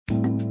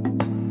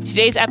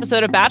Today's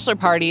episode of Bachelor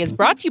Party is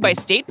brought to you by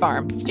State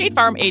Farm. State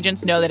Farm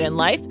agents know that in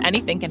life,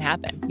 anything can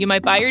happen. You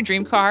might buy your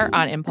dream car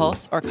on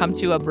impulse or come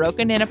to a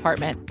broken-in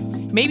apartment.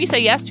 Maybe say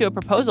yes to a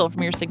proposal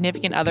from your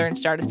significant other and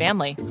start a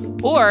family.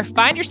 Or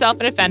find yourself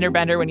in a fender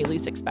bender when you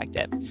least expect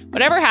it.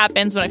 Whatever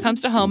happens when it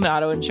comes to home and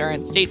auto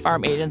insurance, State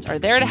Farm agents are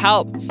there to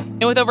help.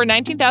 And with over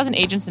 19,000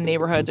 agents in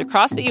neighborhoods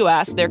across the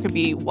U.S., there could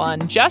be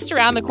one just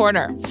around the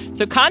corner.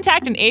 So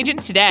contact an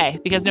agent today,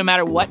 because no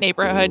matter what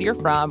neighborhood you're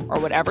from or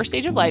whatever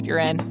stage of life you're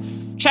in,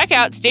 check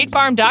out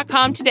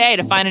statefarm.com today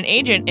to find an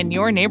agent in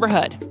your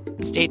neighborhood.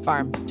 State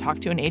Farm. Talk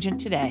to an agent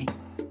today.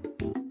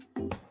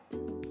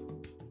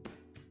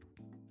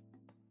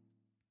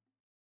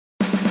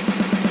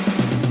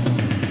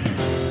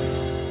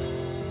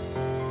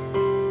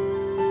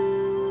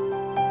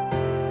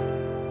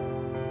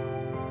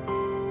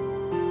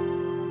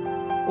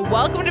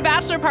 Welcome to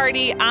Bachelor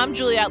Party. I'm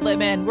Juliette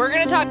Littman. We're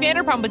going to talk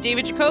Vanderpump with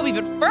David Jacoby,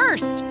 but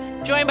first,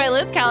 joined by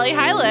Liz Kelly.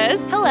 Hi,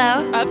 Liz.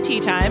 Hello. Of Tea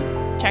Time.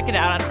 Check it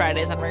out on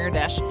Fridays on Ringer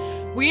Dish.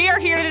 We are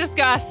here to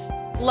discuss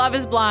Love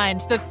is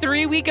Blind, the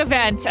 3-week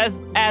event, as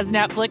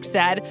Netflix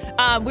said.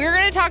 We're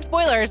going to talk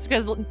spoilers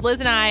because Liz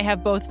and I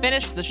have both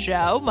finished the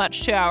show,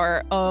 much to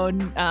our own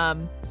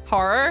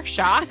horror,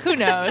 shock, who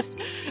knows.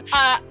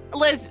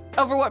 Liz,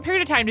 over what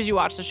period of time did you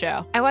watch the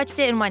show? I watched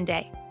it in one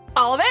day.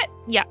 All of it?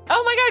 Yeah.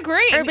 Oh my God,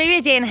 great. Or maybe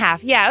a day and a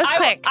half. Yeah, it was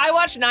quick. I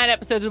watched 9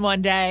 episodes in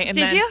one day. And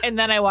Did you? And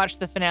then I watched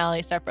the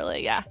finale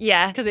separately, yeah.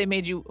 Yeah. Because they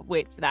made you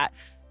wait for that.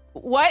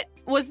 What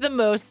was the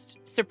most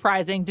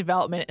surprising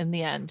development in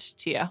the end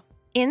to you?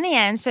 In the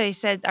end, so you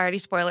said already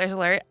spoilers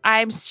alert,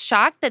 I'm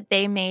shocked that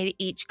they made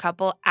each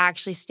couple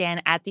actually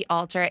stand at the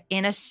altar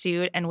in a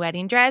suit and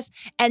wedding dress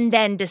and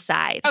then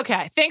decide.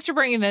 Okay, thanks for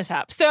bringing this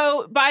up.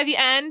 So by the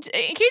end,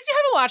 in case you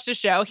haven't watched the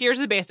show, here's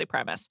the basic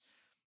premise.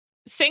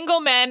 Single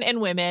men and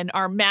women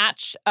are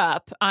matched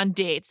up on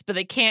dates, but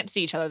they can't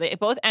see each other. They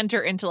both enter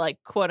into like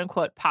quote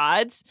unquote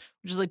pods,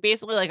 which is like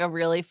basically like a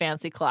really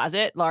fancy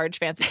closet, large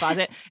fancy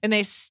closet. And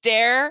they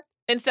stare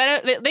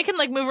instead of, they can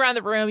like move around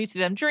the room. You see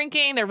them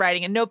drinking, they're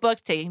writing in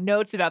notebooks, taking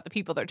notes about the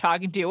people they're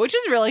talking to, which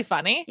is really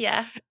funny.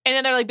 Yeah. And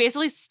then they're like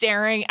basically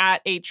staring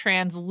at a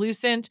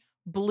translucent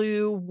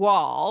blue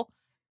wall.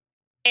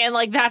 And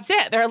like, that's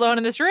it. They're alone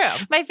in this room.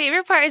 My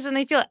favorite part is when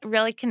they feel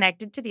really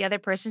connected to the other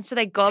person. So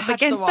they go up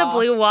Touch against the the wall.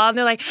 blue wall and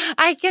they're like,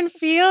 I can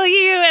feel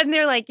you. And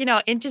they're like,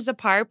 inches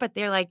apart, but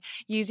they're like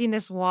using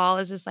this wall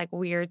as this like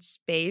weird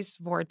space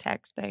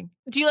vortex thing.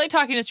 Do you like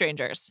talking to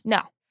strangers? No.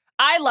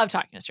 I love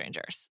talking to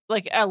strangers,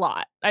 like a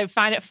lot. I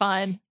find it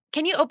fun.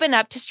 Can you open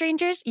up to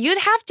strangers? You'd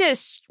have to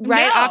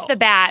right No. off the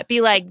bat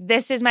be like,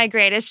 this is my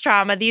greatest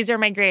trauma. These are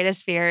my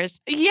greatest fears.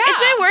 Yeah. It's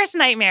my worst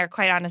nightmare,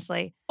 quite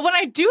honestly. When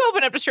I do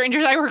open up to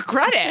strangers, I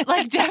regret it.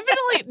 Like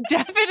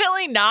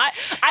definitely not.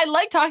 I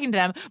like talking to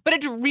them, but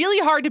it's really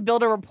hard to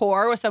build a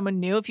rapport with someone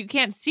new if you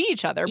can't see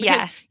each other because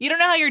Yeah. you don't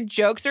know how your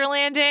jokes are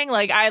landing.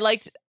 Like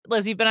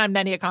Liz, you've been on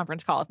many a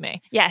conference call with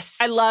me. Yes.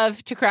 I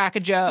love to crack a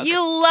joke. You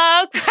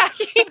love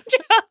cracking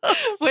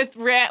jokes.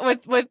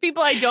 with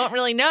people I don't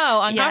really know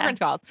on Yeah. conference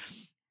calls.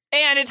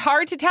 And it's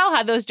hard to tell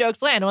how those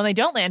jokes land. When they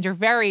don't land, you're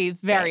very,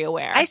 very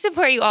aware. I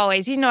support you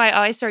always. I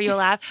always throw you a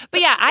laugh. But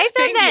yeah, I found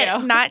Thank that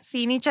you. not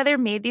seeing each other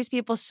made these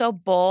people so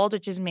bold,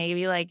 which is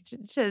maybe like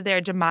to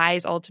their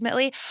demise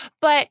ultimately.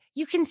 But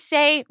you can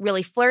say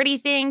really flirty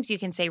things. You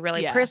can say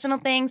really Yeah. personal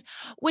things,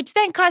 which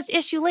then caused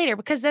issue later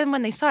because then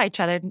when they saw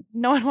each other,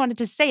 no one wanted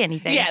to say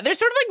anything. Yeah, there's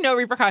sort of like no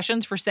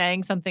repercussions for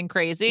saying something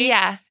crazy.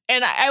 Yeah.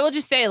 And I will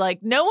just say, like,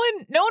 no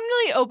one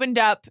really opened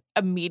up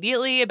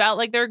immediately about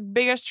like their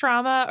biggest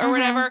trauma or Mhm.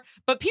 whatever.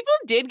 But people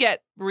did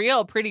get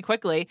real pretty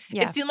quickly.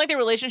 Yeah. It seemed like their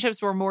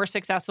relationships were more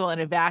successful in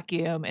a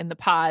vacuum in the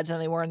pods than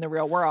they were in the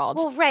real world.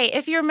 Well, right.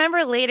 If you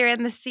remember later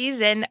in the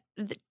season,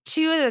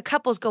 two of the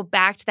couples go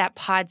back to that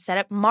pod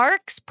setup.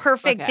 Mark's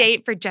perfect Okay.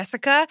 date for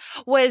Jessica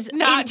was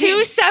Not in two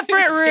being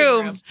separate in the same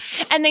room. rooms.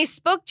 And they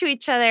spoke to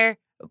each other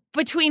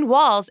between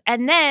walls.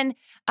 And then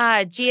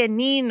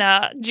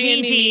Giannina,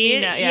 Gigi.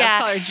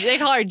 Yeah. They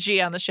call her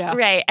G on the show.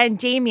 Right. And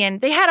Damien,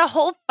 they had a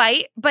whole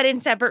fight, but in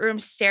separate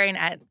rooms staring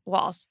at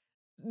walls.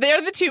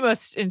 They're the two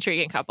most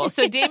intriguing couples.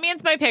 So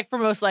Damien's my pick for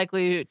most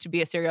likely to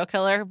be a serial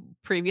killer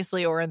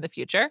previously or in the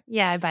future.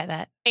 Yeah, I buy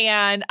that.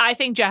 And I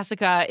think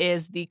Jessica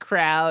is the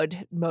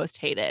crowd most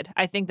hated.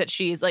 I think that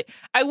she's like,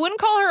 I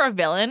wouldn't call her a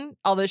villain,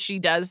 although she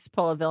does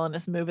pull a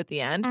villainous move at the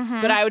end.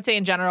 Mhm. But I would say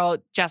in general,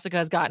 Jessica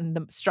has gotten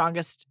the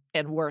strongest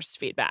and worst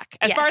feedback,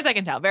 as far Yes. as I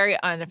can tell.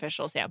 Very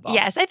unofficial sample.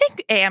 Yes, I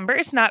think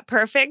Amber's not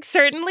perfect,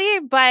 certainly,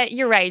 but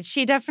you're right.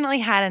 She definitely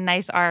had a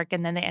nice arc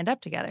and then they end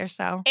up together.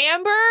 So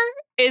Amber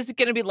is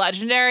going to be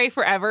legendary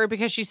forever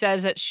because she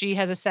says that she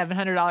has a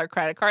 $700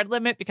 credit card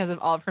limit because of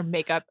all of her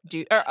makeup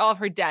or all of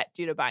her debt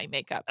due to buying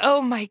makeup.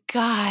 oh my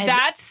God.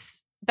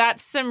 That's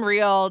some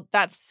real,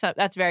 that's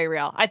very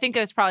real. I think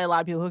there's probably a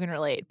lot of people who can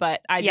relate, but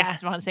I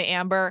just want to say,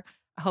 Amber,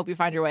 I hope you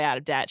find your way out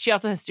of debt. She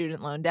also has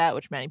student loan debt,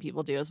 which many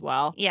people do as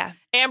well. Yeah.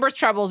 Amber's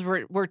troubles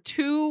were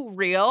too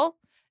real.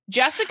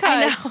 Jessica's, I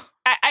know.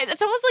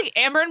 it's almost like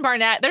Amber and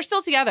Barnett. They're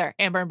still together,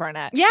 Amber and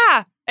Barnett.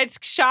 Yeah. It's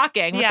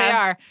shocking what Yeah. they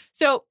are.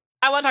 So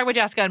I want to talk about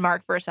Jessica and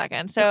Mark for a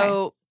second.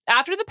 So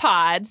after the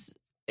pods,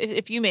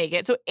 if you make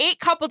it, so 8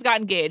 couples got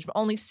engaged, but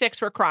only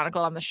 6 were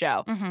chronicled on the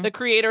show. Mhm. The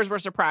creators were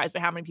surprised by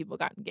how many people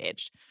got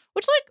engaged,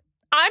 which like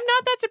I'm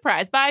not that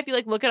surprised by. If you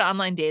like look at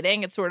online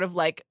dating, it's sort of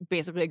like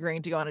basically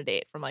agreeing to go on a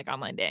date from like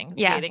online dating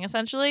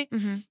essentially.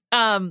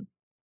 Mhm.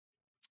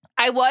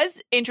 I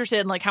was interested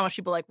in like how much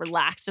people like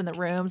relaxed in the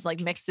rooms,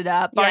 like mixed it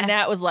up. Yeah.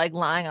 Barnett was like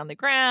lying on the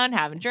ground,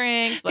 having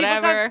drinks, People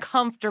whatever. got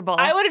comfortable.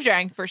 I would have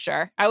drank for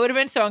sure. I would have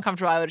been so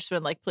uncomfortable. I would have just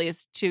been like,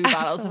 please, 2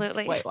 bottles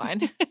Absolutely. of white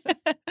wine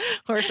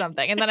or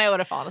something. And then I would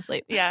have fallen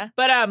asleep. Yeah.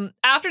 But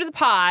after the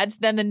pods,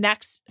 then the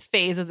next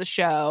phase of the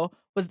show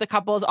was the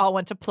couples all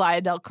went to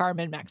Playa del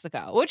Carmen,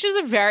 Mexico, which is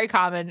a very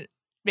common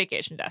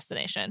vacation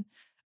destination.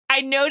 I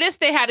noticed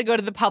they had to go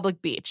to the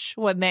public beach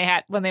when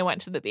they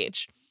went to the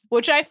beach,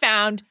 which I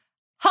found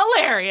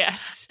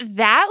hilarious.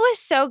 That was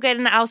so good.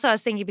 And also, I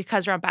was thinking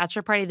because we're on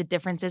Bachelor Party, the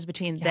differences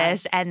between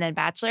Yes. this and then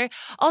Bachelor.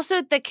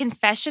 Also, the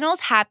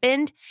confessionals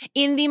happened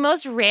in the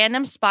most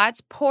random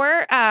spots.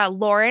 Poor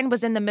Lauren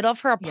was in the middle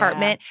of her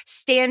apartment,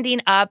 standing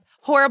up,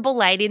 horrible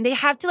lighting. They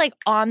have to like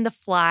on the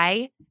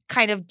fly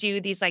kind of do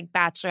these like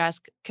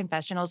Bachelor-esque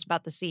confessionals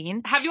about the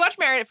scene. Have you watched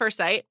Married at First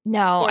Sight?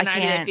 No, Or I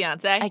 90 Day can't.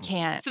 Fiance? I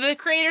can't. So the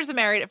creators of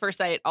Married at First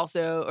Sight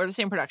also, or the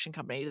same production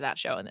company to that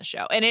show and this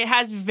show. And it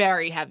has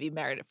very heavy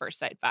Married at First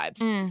Sight vibes.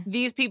 Mm.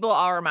 These people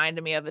all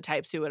reminded me of the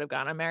types who would have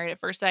gone on Married at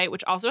First Sight,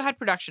 which also had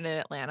production in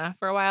Atlanta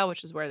for a while,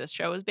 which is where this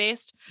show was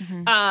based.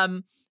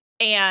 Mhm.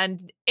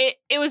 And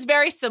it was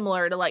very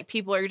similar to like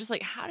people are just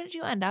like, how did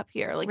you end up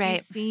here? Like you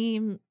Right.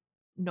 seem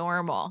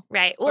normal.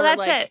 Right. Well, Or,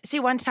 that's like- it. So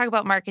you want to talk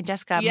about Mark and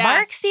Jessica. Yes.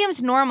 Mark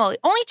seems normal.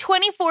 Only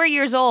 24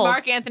 years old.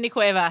 Mark Anthony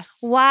Cuevas.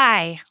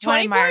 Why?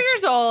 Why 24 Mark?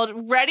 years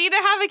old, ready to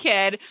have a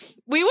kid.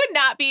 We would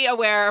not be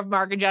aware of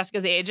Mark and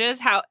Jessica's ages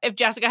how if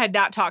Jessica had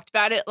not talked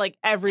about it like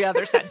every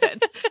other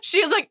sentence.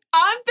 She was like,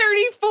 I'm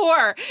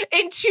 34.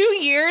 In 2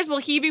 years, will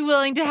he be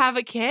willing to have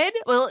a kid?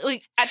 Well,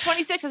 like at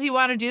 26, does he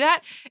want to do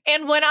that?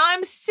 And when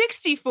I'm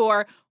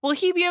 64, will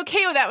he be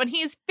okay with that when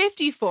he's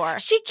 54?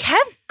 She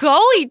kept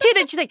going too.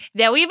 Then she's like,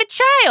 then we have a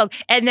child,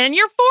 and then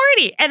you're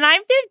 40, and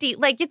I'm 50.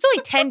 Like, it's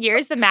only 10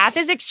 years. The math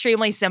is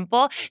extremely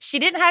simple. She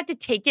didn't have to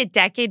take it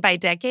decade by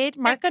decade.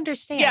 Mark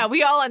understands. Yeah,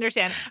 we all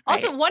understand.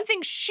 Also, Right. one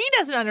thing she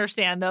doesn't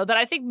understand, though, that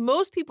I think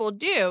most people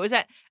do is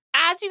that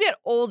as you get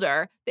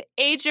older, the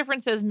age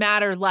differences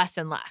matter less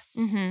and less.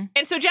 Mhm.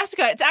 And so,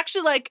 Jessica, it's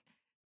actually like,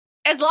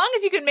 as long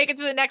as you can make it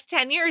through the next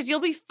 10 years, you'll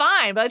be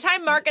fine. By the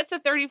time Mark gets to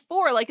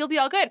 34, like, you'll be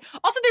all good.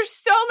 Also, there's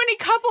so many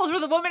couples where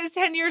the woman is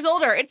 10 years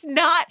older. It's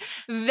not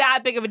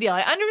that big of a deal.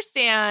 I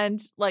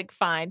understand, like,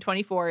 fine,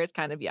 24 is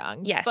kind of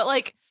young. Yes. But,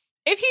 like,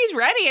 if he's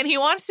ready and he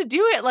wants to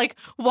do it, like,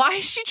 why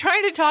is she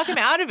trying to talk him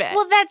out of it?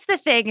 Well, that's the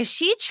thing. Is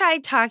she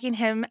tried talking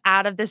him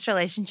out of this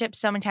relationship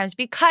so many times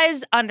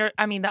because the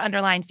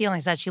underlying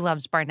feelings that she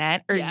loves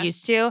Barnett or Yes.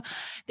 used to.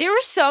 There were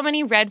so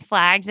many red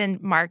flags in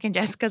Mark and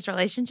Jessica's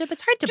relationship.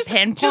 It's hard to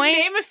pinpoint. Just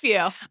name a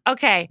few.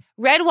 Okay,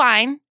 red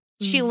wine.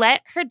 She Mm.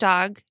 let her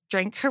dog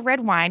drink her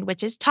red wine,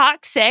 which is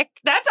toxic.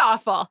 That's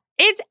awful.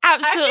 It's I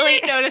actually absolutely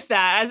didn't notice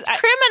that. As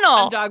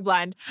criminal. I'm dog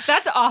blind.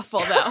 That's awful,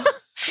 though.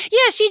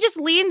 Yeah, she just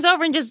leans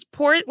over and just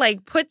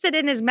puts it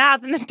in his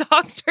mouth, and the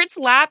dog starts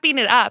lapping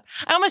it up.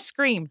 I almost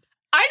screamed.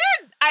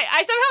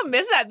 I somehow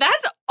missed that.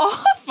 That's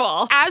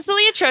awful.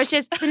 Absolutely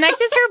atrocious. The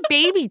next is her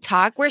baby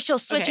talk, where she'll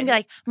switch Okay. and be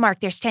like, Mark,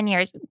 there's 10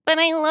 years, but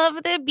I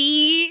love the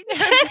beach.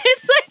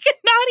 It's like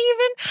not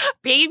even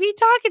baby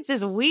talk. It's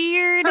just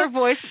weird. Her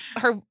voice,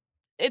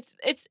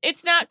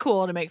 it's not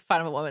cool to make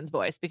fun of a woman's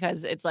voice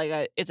because it's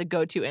like it's a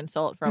go-to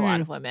insult for a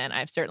lot of women.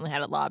 I've certainly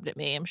had it lobbed at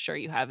me. I'm sure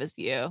you have as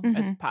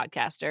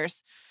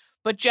podcasters.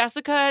 But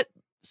Jessica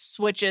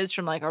switches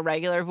from like a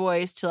regular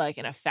voice to like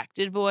an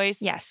affected voice.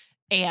 Yes.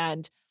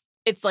 And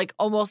it's like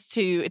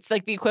it's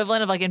like the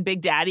equivalent of like in Big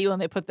Daddy when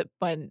they put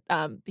when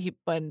Adam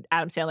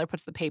Sandler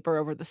puts the paper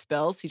over the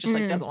spills. He just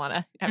like doesn't want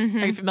to. Are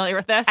you familiar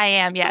with this? I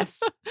am,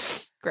 yes.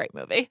 Great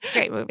movie.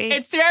 Great movie.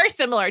 It's very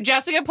similar.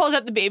 Jessica pulls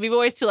out the baby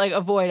voice to like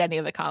avoid any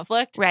of the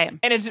conflict. Right.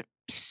 And it's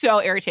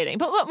so irritating.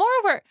 But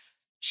moreover,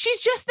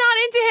 she's just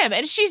not into him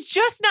and she's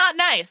just not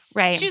nice.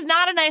 Right. She's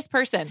not a nice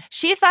person.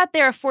 She thought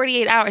there are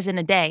 48 hours in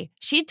a day.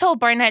 She told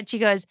Barnett, she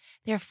goes,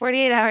 there are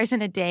 48 hours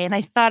in a day, and I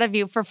thought of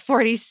you for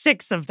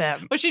 46 of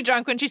them. Was she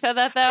drunk when she said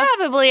that though?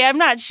 Probably. I'm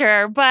not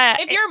sure, but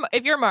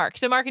If you're Mark,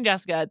 so Mark and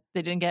Jessica,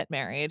 they didn't get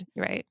married.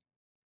 right.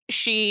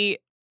 She's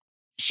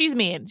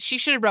mean. She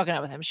should have broken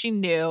up with him. She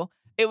knew.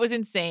 It was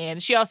insane.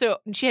 She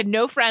had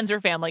no friends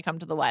or family come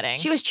to the wedding.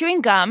 She was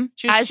chewing gum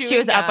She was as she chewing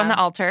was up on the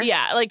gum. altar.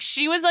 Yeah, like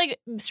she was like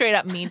straight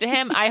up mean to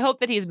him. I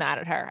hope that he's mad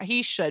at her.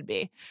 He should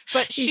be.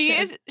 But she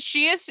is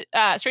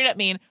straight up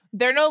mean.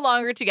 They're no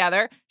longer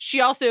together.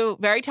 She also,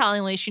 very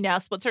tellingly, she now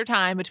splits her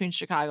time between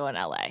Chicago and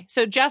LA.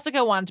 So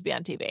Jessica wanted to be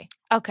on TV.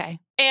 Okay.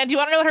 And do you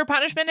want to know what her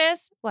punishment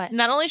is? What?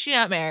 Not only is she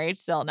not married,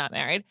 still not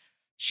married,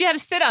 she had to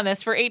sit on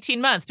this for 18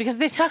 months because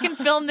they fucking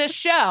filmed this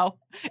show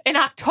in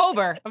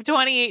October of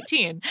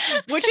 2018,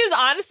 which is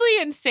honestly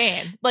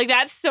insane. Like,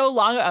 that's so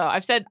long ago.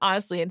 I've said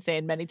honestly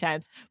insane many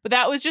times, but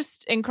that was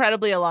just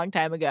incredibly a long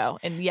time ago.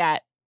 And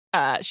yet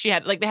she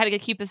had they had to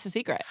keep this a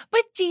secret.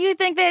 But do you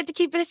think they had to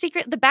keep it a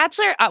secret? The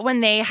Bachelor,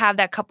 when they have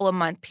that couple of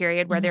month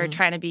period where they're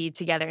trying to be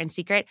together in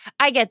secret,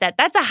 I get that.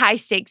 That's a high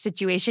stakes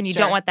situation. You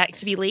don't want that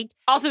to be leaked.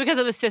 Also, because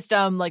of the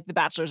system, The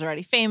Bachelor's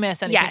already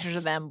famous. Any pictures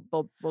of them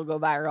will go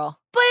viral.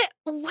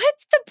 But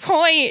what's the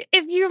point?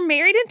 If you're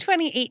married in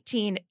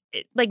 2018,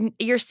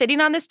 you're sitting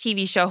on this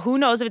TV show, who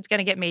knows if it's going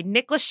to get made?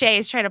 Nick Lachey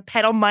is trying to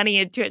peddle money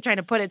into it, trying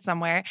to put it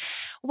somewhere.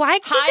 Why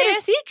keep it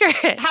a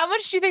secret? How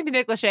much do you think the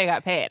Nick Lachey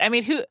got paid? I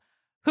mean,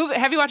 who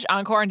have you watched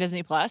Encore on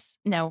Disney Plus?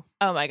 No.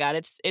 Oh my God.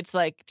 It's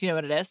do you know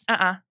what it is?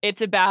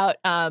 It's about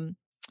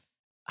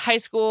high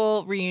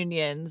school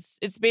reunions.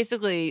 It's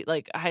basically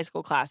high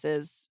school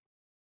classes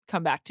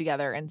come back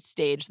together and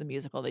stage the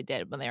musical they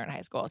did when they were in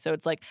high school. So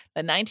it's the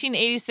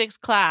 1986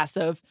 class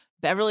of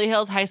Beverly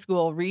Hills High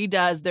School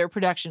redoes their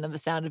production of The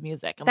Sound of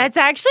Music. That's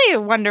actually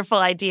a wonderful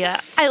idea.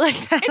 I like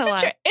that a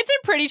lot. It's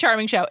a pretty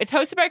charming show. It's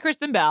hosted by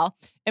Kristen Bell.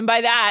 And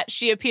by that,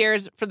 she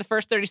appears for the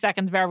first 30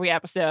 seconds of every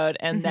episode.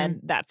 And then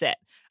that's it.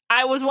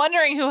 I was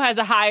wondering who has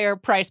a higher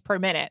price per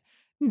minute.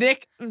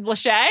 Nick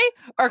Lachey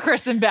or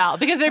Kristen Bell,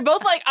 because they're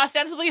both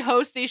ostensibly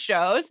host these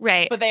shows,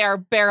 right? But they are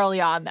barely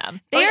on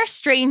them. They are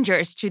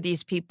strangers to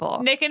these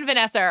people. Nick and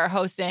Vanessa are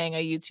hosting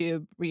a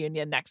YouTube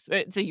reunion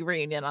it's a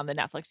reunion on the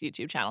Netflix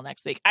YouTube channel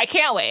next week. I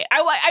can't wait.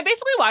 I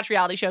basically watch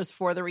reality shows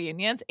for the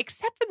reunions,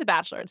 except for The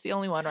Bachelor. It's the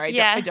only one where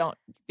I don't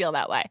feel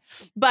that way.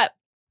 But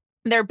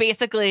they're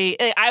basically,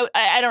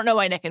 I don't know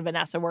why Nick and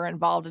Vanessa were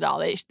involved at all.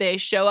 They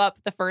show up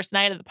the first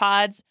night of the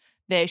pods.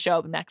 They show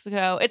up in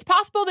Mexico. It's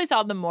possible they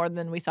saw them more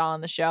than we saw on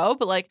the show,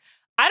 but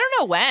I don't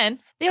know when.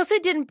 They also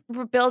didn't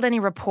build any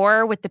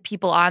rapport with the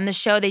people on the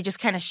show. They just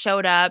kind of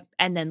showed up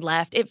and then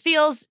left. It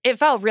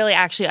felt really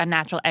actually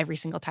unnatural every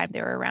single time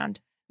they were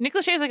around. Nick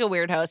Lachey is a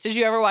weird host. Did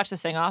you ever watch the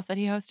Sing-Off that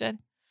he hosted?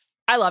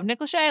 I love Nick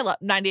Lachey.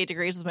 98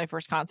 Degrees was my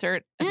first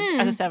concert as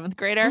a seventh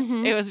grader.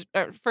 It was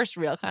our first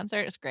real concert.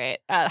 It's great.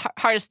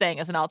 Hardest Thing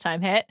is an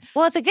all-time hit.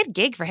 Well, it's a good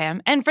gig for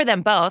him and for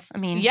them both. I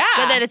mean, good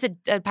that it's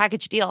a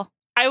package deal.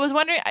 I was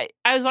wondering,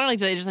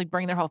 do they just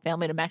bring their whole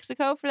family to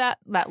Mexico for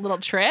that little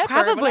trip?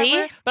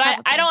 Probably.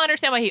 But I don't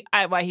understand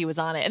why he was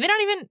on it. And they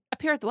don't even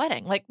appear at the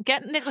wedding.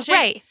 Get Nick Lachey.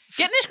 Right.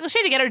 Get Nick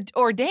Lachey to get her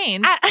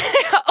ordained.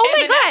 Oh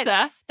my Vanessa,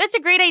 God. That's a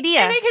great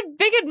idea. And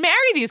they could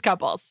marry these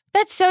couples.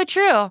 That's so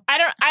true. I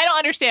don't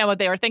understand what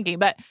they were thinking,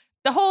 but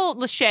the whole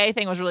Lachey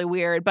thing was really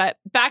weird. But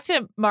back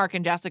to Mark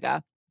and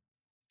Jessica.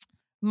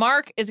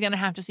 Mark is going to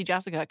have to see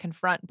Jessica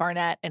confront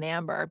Barnett and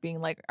Amber,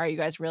 being are you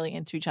guys really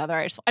into each other?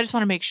 I just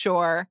want to make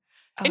sure.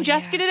 And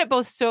Jessica did it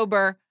both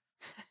sober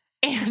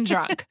and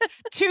drunk.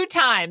 2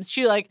 times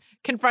she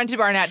confronted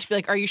Barnett to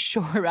be are you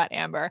sure about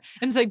Amber?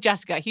 And it's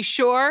Jessica, he's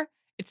sure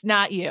it's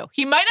not you.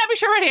 He might not be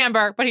sure about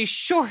Amber, but he's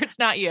sure it's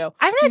not you.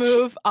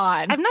 Move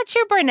on. I'm not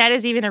sure Barnett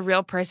is even a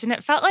real person.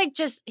 It felt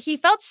he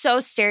felt so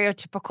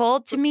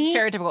stereotypical to me.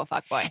 Stereotypical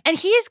fuckboy. And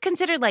he is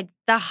considered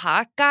the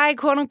hot guy,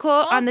 quote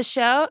unquote, on the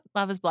show.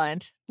 Love is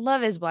blind.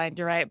 Love is blind,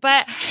 you're right.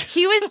 But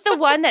he was the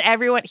one that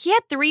he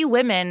had 3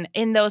 women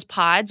in those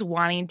pods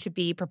wanting to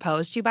be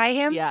proposed to by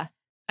him. Yeah.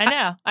 I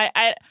know.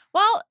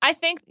 I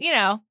think,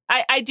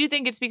 I do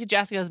think it speaks to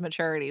Jessica's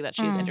maturity that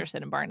she's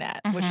interested in Barnett,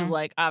 which is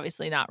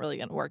obviously not really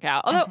going to work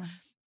out. Although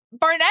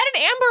Barnett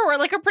and Amber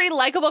were a pretty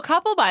likable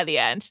couple by the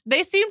end.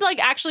 They seemed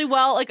actually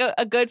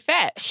a good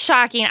fit.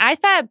 Shocking. I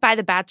thought by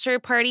the bachelor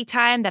party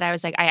time that I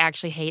was I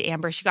actually hate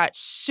Amber. She got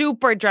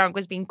super drunk,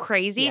 was being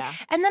crazy. Yeah.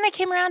 And then I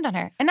came around on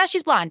her. And now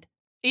she's blonde.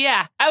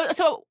 Yeah.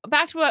 So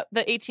back to what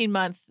the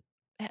 18-month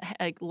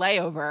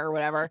layover or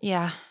whatever.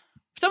 Yeah.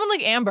 Someone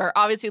like Amber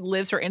obviously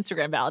lives for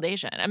Instagram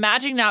validation.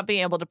 Imagine not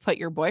being able to put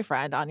your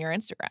boyfriend on your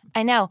Instagram.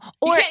 I know.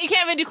 Or you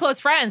can't even do close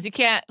friends. You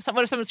can't.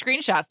 What if someone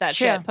screenshots that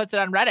shit, puts it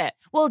on Reddit?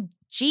 Well,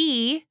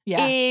 G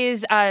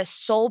is a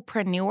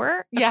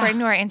soulpreneur, according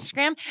to our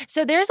Instagram.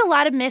 So there's a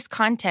lot of missed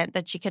content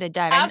that she could have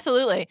done.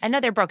 Absolutely. I know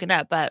they're broken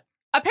up, but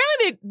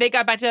apparently they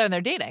got back together and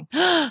they're dating.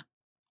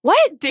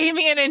 What?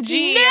 Damien and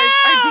G are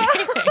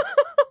dating.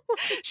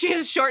 She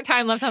has short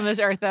time left on this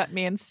earth. That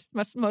means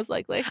most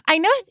likely. I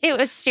know it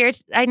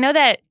was I know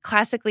that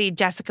classically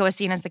Jessica was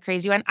seen as the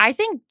crazy one. I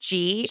think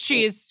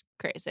she's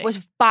crazy.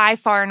 Was by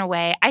far and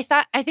away. I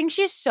think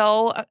she's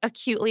so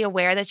acutely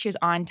aware that she was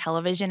on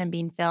television and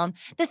being filmed.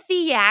 The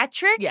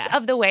theatrics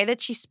of the way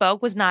that she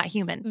spoke was not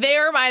human. They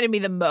reminded me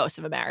the most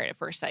of a Married at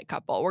First Sight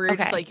couple, where you're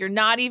just you're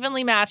not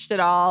evenly matched at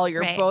all.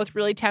 You're both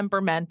really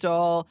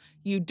temperamental.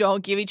 You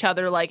don't give each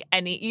other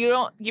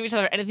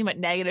anything but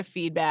negative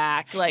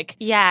feedback.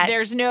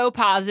 There's no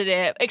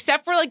positive,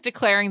 except for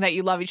declaring that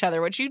you love each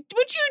other, which you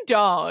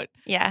don't.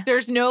 Yeah.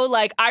 There's no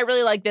I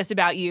really like this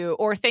about you,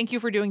 or thank you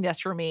for doing this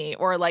for me,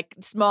 or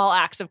small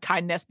acts of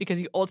kindness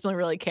because you ultimately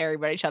really care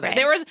about each other.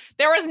 Right.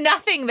 There was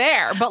nothing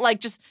there, but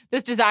just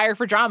this desire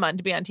for drama and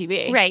to be on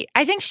TV. Right.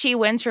 I think she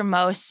wins for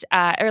most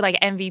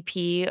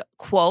MVP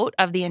quote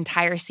of the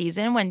entire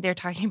season when they're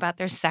talking about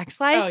their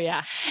sex life. Oh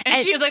yeah. And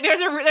she was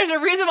there's a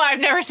reason why I've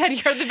never said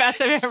you're the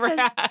best I've ever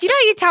had. Do you know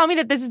how you tell me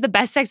that this is the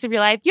best sex of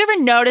your life? You ever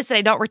notice that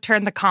I don't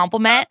return the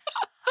compliment?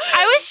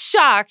 I was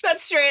shocked.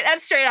 That's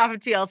straight off of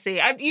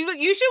TLC.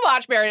 You should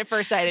watch Married at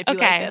First Sight if you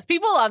like this.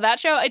 People love that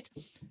show. It's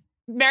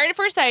Married at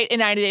First Sight and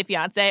 90 Day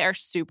Fiancé are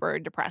super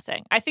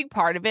depressing. I think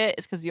part of it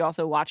is because you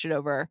also watch it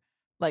over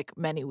like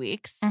many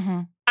weeks.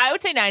 Mm-hmm. I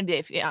would say 90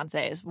 Day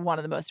Fiancé is one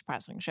of the most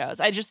depressing shows.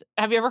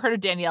 Have you ever heard of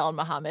Danielle and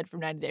Mohammed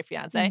from 90 Day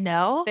Fiancé?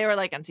 No. They were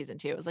like on season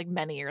 2. It was like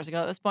many years ago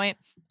at this point.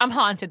 I'm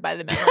haunted by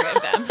the memory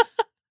of them.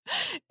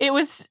 It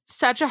was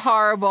such a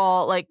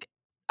horrible, like,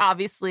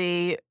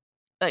 obviously,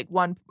 like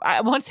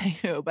I won't say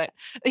who, but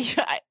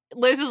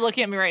Liz is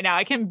looking at me right now.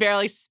 I can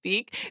barely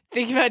speak.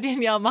 Thinking about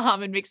Danielle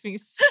Muhammad makes me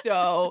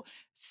so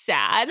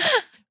sad.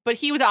 But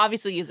he was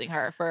obviously using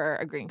her for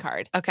a green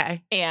card.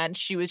 Okay. And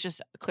she was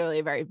just clearly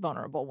a very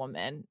vulnerable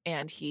woman.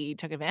 And he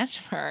took advantage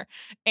of her.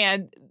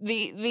 And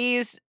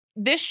this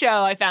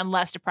show I found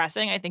less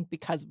depressing, I think,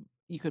 because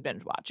you could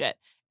binge watch it.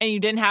 And you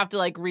didn't have to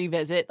like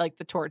revisit like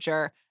the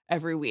torture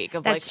every week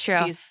of That's like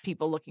true. These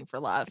people looking for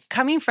love.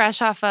 Coming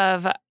fresh off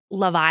of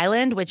Love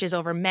Island, which is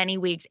over many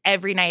weeks,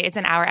 every night, it's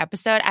an hour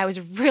episode. I was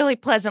really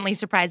pleasantly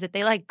surprised that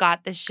they like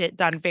got this shit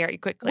done very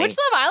quickly. Which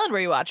Love Island were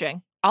you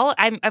watching?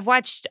 I've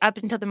watched up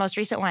until the most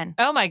recent one.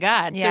 Oh my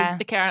God. Yeah. So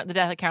the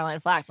death of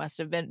Caroline Flack must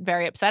have been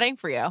very upsetting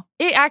for you.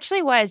 It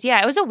actually was.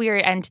 Yeah, it was a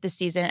weird end to the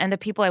season, and the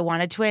people I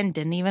wanted to win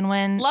didn't even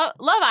win. Love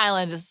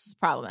Island is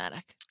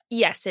problematic.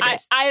 Yes, it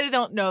is. I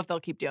don't know if they'll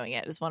keep doing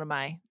it. Is one of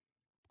my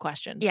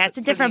questions. Yeah, it's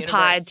a different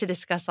pod to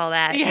discuss all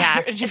that. Yeah,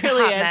 it it's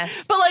really a hot is.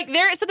 mess. But like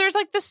there's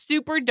like the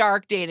super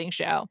dark dating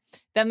show.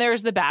 Then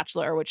there's The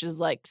Bachelor, which is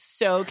like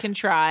so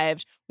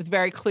contrived with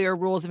very clear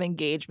rules of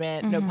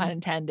engagement, no pun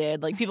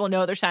intended. Like people know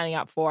what they're signing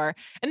up for.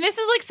 And this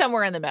is like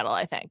somewhere in the middle,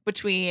 I think,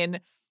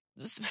 between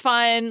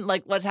fun,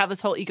 like let's have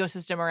this whole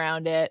ecosystem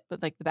around it,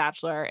 but like The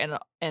Bachelor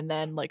and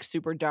then like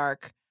super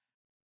dark.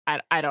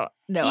 I don't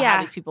know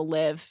how these people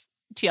live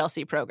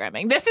TLC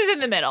programming. This is in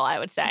the middle, I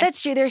would say.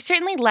 That's true. There's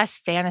certainly less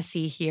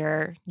fantasy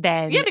here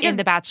than in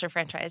the Bachelor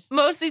franchise.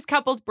 Most of these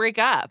couples break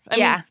up. I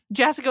mean,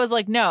 Jessica was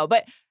like, no,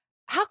 but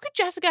how could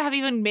Jessica have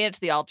even made it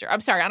to the altar?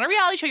 I'm sorry. On a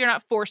reality show, you're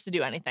not forced to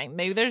do anything.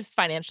 Maybe there's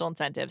financial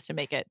incentives to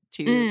make it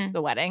to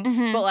the wedding.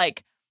 Mm-hmm. But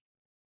like,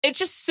 it's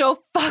just so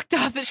fucked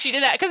up that she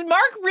did that because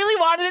Mark really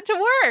wanted it to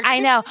work. I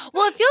know.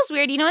 Well, it feels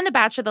weird. You know, in The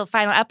Bachelor, the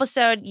final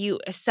episode,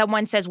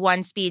 someone says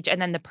one speech and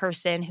then the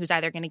person who's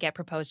either going to get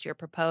proposed to or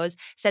propose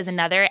says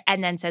another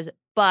and then says,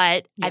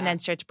 and then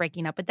starts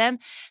breaking up with them.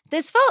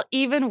 This felt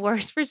even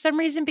worse for some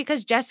reason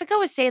because Jessica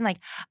was saying like,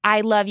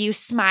 I love you,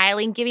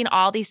 smiling, giving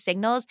all these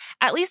signals.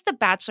 At least the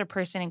Bachelor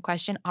person in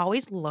question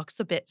always looks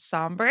a bit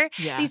somber.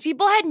 Yeah. These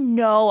people had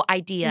no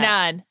idea.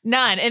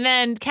 None. And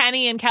then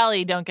Kenny and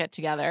Kelly don't get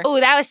together. Oh,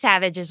 that was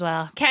savage as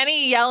well.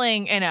 Kenny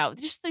yelling,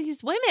 just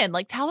these women,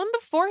 like tell them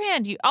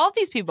beforehand. All of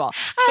these people.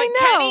 I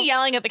know. Kenny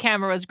yelling at the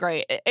camera was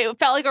great. It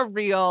felt like a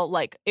real,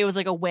 like it was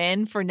like a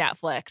win for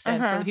Netflix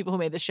and for the people who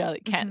made the show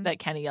that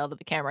Kenny yelled at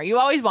the camera. You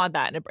always want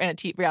that in a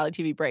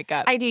reality TV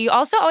breakup. I do. You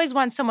also always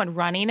want someone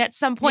running at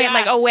some point,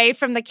 like away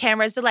from the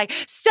cameras to like,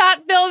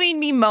 stop filming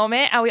me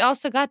moment. And we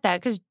also got that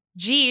because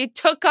G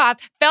took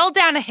off, fell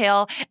down a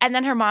hill, and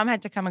then her mom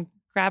had to come and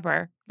grab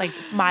her like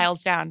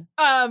miles down.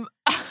 Her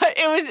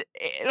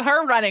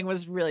running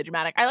was really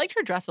dramatic. I liked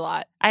her dress a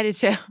lot. I did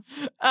too.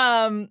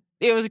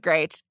 It was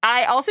great.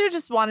 I also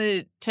just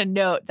wanted to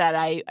note that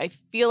I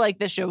feel like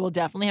this show will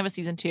definitely have a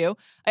season 2.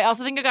 I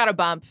also think it got a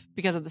bump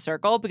because of The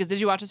Circle. Because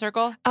did you watch The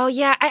Circle? Oh,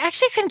 yeah. I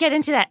actually couldn't get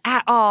into that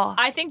at all.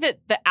 I think that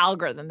the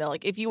algorithm, though,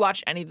 like if you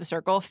watch any of The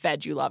Circle,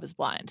 fed you Love is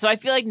Blind. So I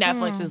feel like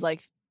Netflix is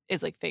like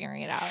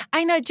figuring it out.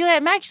 I know, Julia,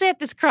 I'm actually at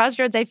this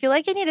crossroads. I feel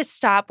like I need to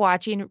stop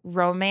watching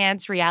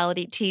romance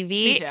reality TV.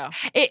 Me too.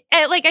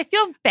 I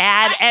feel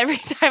bad every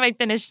time I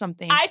finish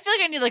something. I feel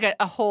like I need like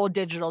a whole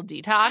digital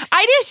detox.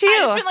 I do too.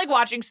 I've just been like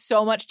watching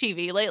so much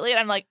TV lately, and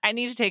I'm like, I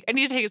need to take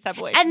a step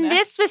away from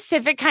this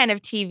specific kind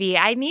of TV,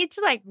 I need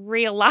to like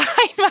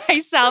realign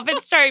myself and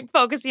start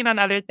focusing on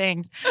other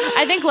things.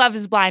 I think Love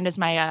is Blind is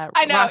my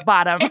rock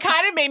bottom. It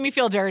kind of made me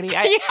feel dirty.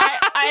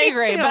 I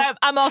agree, but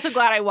I'm also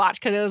glad I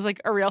watched because it was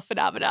like a real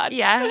phenomenon.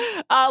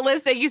 Yeah.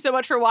 Liz, thank you so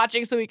much for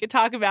watching so we could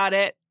talk about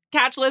it.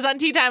 Catch Liz on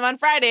Tea Time on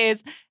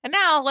Fridays. And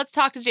now let's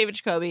talk to David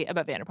Jacoby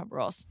about Vanderpump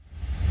Rules.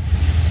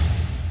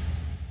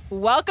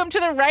 Welcome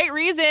to The Right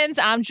Reasons.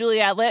 I'm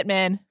Juliette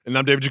Littman. And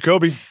I'm David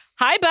Jacoby.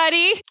 Hi,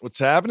 buddy. What's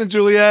happening,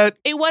 Juliette?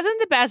 It wasn't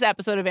the best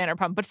episode of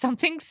Vanderpump, but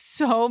something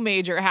so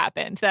major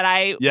happened that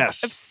I am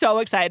so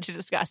excited to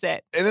discuss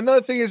it. And another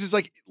thing is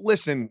like,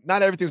 listen,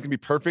 not everything's going to be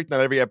perfect.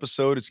 Not every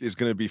episode is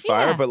going to be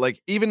fire. But like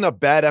even a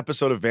bad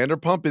episode of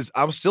Vanderpump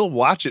I'll still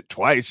watch it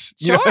twice.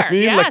 You know what I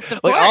mean? Yes,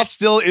 of course. I'll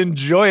still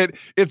enjoy it.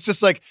 It's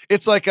just like,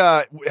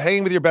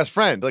 hanging with your best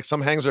friend. Like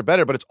some hangs are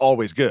better, but it's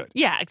always good.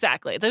 Yeah,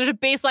 exactly. There's a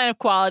baseline of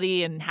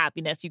quality and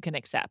happiness you can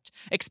expect.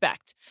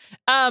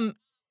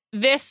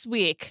 This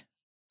week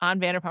on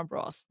Vanderpump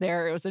Rules,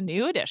 there was a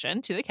new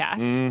addition to the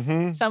cast.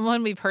 Mm-hmm.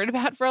 Someone we've heard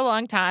about for a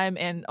long time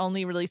and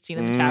only really seen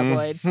in the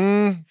tabloids.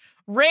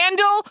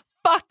 Randall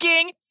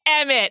fucking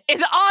Emmett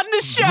is on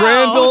the show.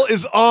 Randall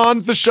is on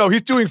the show.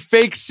 He's doing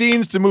fake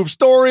scenes to move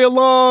story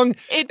along.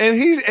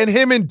 And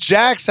him and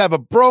Jax have a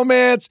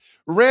bromance.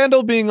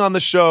 Randall being on the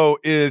show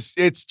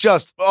it's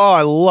just,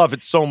 I love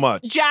it so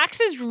much.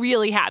 Jax is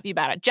really happy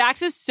about it.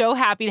 Jax is so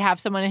happy to have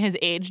someone in his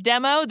age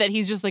demo that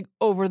he's just like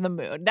over the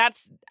moon.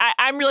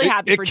 I'm really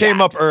happy for Jax. It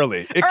came up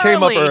early. It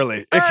came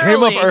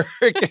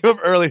up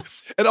early.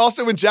 And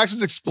also when Jax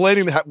was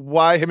explaining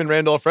why him and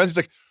Randall are friends, he's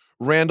like,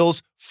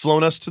 Randall's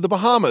flown us to the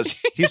Bahamas.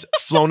 He's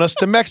flown us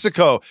to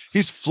Mexico.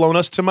 He's flown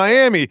us to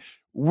Miami.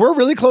 We're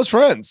really close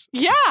friends.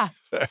 Yeah.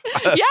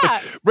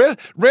 Yeah.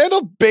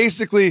 Randall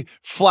basically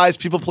flies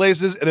people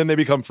places and then they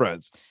become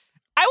friends.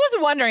 I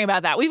was wondering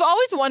about that. We've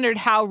always wondered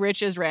how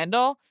rich is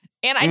Randall.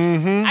 And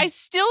I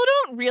still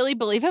don't really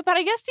believe it, but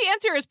I guess the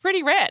answer is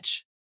pretty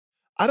rich.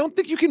 I don't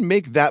think you can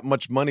make that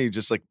much money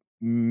just like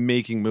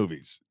making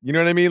movies. You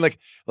know what I mean? Like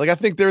I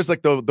think there's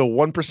like the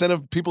 1%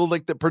 of people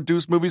like that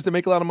produce movies that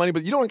make a lot of money,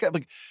 but you don't get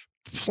like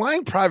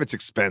flying private's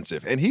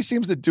expensive. And he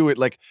seems to do it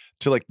like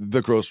to like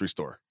the grocery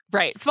store.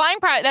 Right. Flying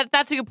private,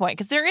 that's a good point.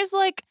 Because there is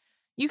like,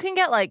 you can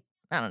get like,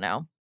 I don't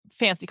know,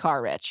 fancy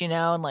car rich,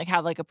 and like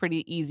have like a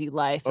pretty easy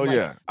life. Oh, and,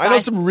 yeah. I know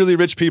some really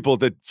rich people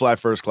that fly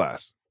first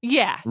class.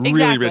 Yeah, exactly.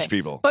 Really rich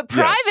people. But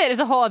private is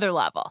a whole other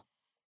level.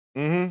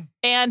 Mm-hmm.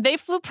 And they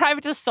flew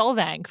private to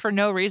Solvang for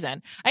no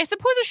reason. I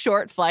suppose a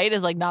short flight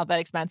is like not that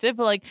expensive,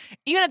 but like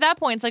even at that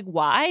point, it's like,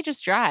 why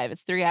just drive?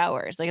 It's 3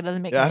 hours. Like it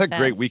doesn't make any sense. I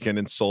had a great weekend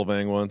in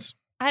Solvang once.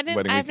 Wedding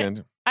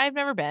weekend. I've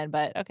never been,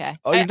 but okay.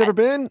 Oh, you've never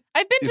been?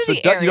 I've been to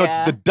the area. It's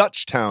the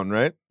Dutch town,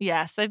 right?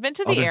 Yes, I've been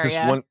to the area.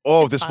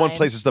 This one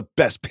place is the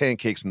best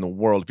pancakes in the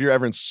world. If you're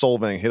ever in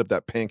Solvang, hit up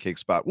that pancake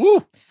spot.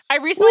 Woo! I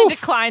recently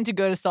declined to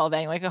go to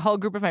Solvang. Like a whole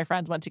group of my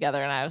friends went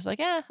together, and I was like,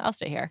 I'll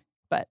stay here.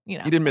 But, You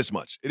didn't miss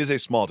much. It is a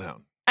small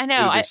town. I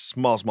know. It is a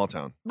small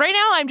town. Right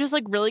now, I'm just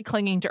like really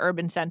clinging to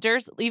urban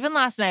centers. Even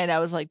last night, I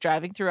was like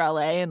driving through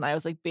LA, and I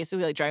was like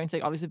basically like driving through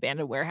like all these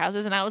abandoned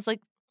warehouses, and I was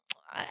like,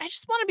 I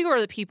just want to be where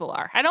the people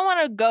are. I don't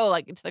want to go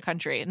like into the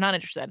country. I'm not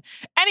interested.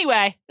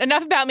 Anyway,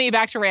 enough about me.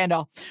 Back to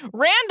Randall.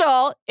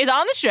 Randall is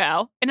on the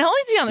show, and not only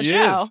is he on the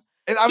show,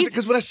 and I was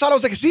because when I saw it, I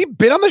was like, has he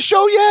been on the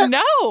show yet?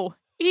 No,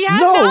 he has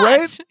not.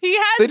 Right? He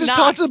has. They just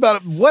talked about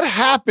it. What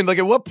happened? Like,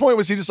 at what point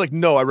was he just like,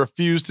 no, I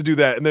refuse to do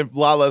that? And then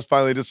Lala's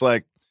finally just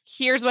like,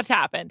 here's what's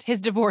happened.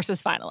 His divorce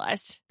is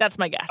finalized. That's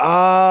my guess.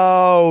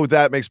 Oh,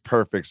 that makes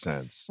perfect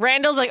sense.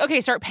 Randall's like, okay,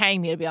 start paying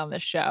me to be on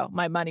this show.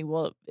 My money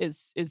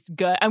is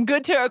good. I'm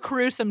good to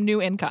accrue some new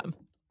income.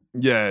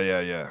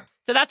 Yeah.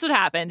 So that's what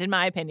happened, in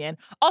my opinion.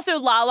 Also,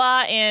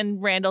 Lala and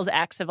Randall's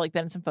ex have like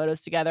been in some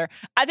photos together.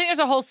 I think there's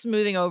a whole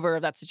smoothing over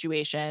of that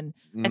situation.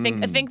 I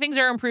think things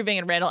are improving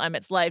in Randall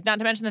Emmett's life. Not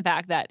to mention the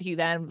fact that he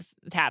then was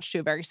attached to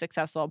a very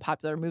successful,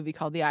 popular movie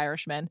called The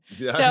Irishman.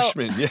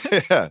 Irishman, yeah.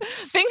 Things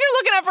are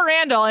looking up for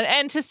Randall,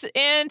 and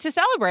to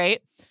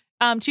celebrate,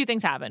 two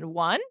things happened.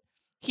 One,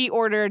 he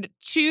ordered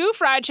 2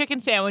 fried chicken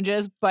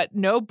sandwiches, but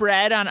no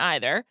bread on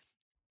either.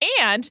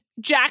 And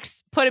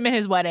Jax put him in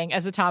his wedding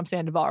as a Tom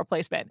Sandoval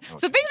replacement. Okay.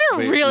 So things are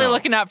really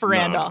looking up for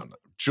Randall. No.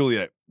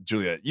 Juliet,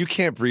 you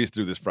can't breeze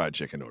through this fried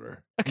chicken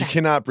order. Okay. You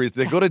cannot breeze.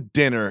 They go to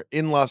dinner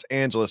in Los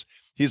Angeles.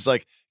 He's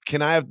like,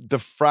 can I have the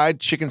fried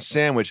chicken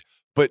sandwich,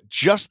 but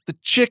just the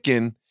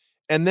chicken?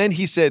 And then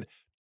he said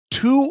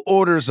 2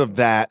 orders of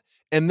that.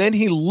 And then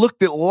he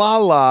looked at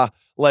Lala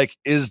like,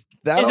 is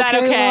that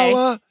okay,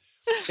 Lala?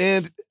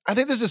 And I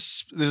think there's a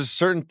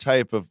certain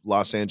type of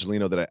Los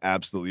Angelino that I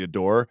absolutely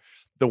adore.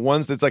 The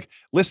ones that's like,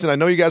 listen, I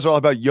know you guys are all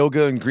about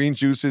yoga and green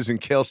juices and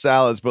kale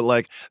salads, but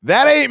like,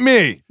 that ain't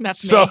me.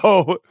 That's me.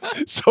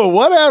 So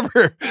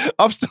whatever.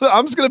 I'm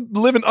just gonna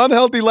live an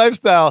unhealthy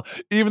lifestyle,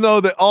 even though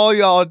that all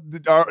y'all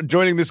are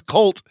joining this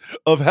cult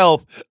of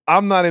health.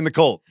 I'm not in the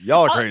cult.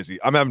 Y'all are crazy.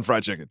 I'm having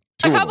fried chicken.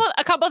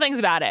 A couple things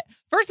about it.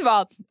 First of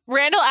all,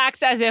 Randall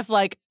acts as if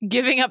like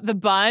giving up the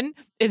bun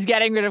is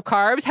getting rid of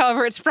carbs.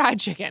 However, it's fried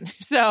chicken.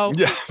 So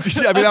yeah,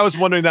 I mean, I was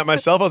wondering that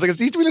myself. I was like, is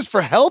he doing this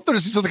for health, or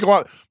does he something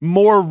want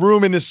more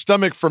room in his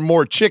stomach for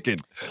more chicken?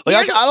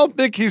 Like, I don't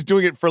think he's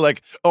doing it for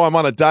like, oh, I'm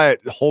on a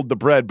diet, hold the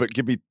bread, but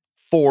give me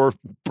 4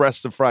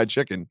 breasts of fried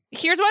chicken.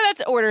 Here's why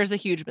that order is a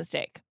huge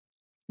mistake.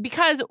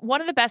 Because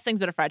one of the best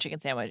things about a fried chicken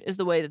sandwich is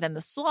the way that then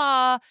the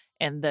slaw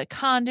and the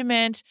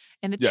condiment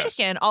and the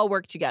chicken all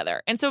work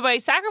together. And so by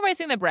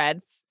sacrificing the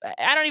bread,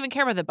 I don't even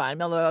care about the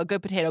bun, although a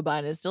good potato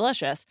bun is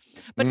delicious.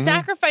 But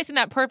sacrificing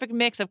that perfect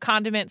mix of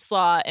condiment,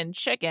 slaw, and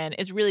chicken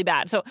is really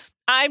bad. So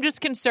I'm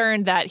just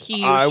concerned that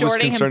he's shorting himself. I was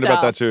concerned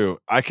about that too.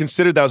 I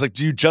considered that. I was like,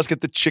 do you just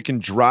get the chicken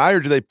dry, or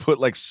do they put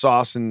like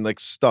sauce and like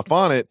stuff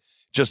on it?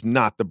 Just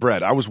not the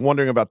bread. I was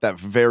wondering about that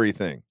very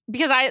thing.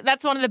 Because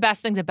that's one of the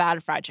best things about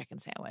a fried chicken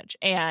sandwich.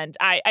 And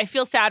I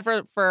feel sad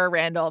for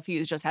Randall if he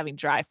was just having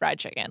dry fried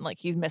chicken. Like,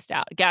 he's missed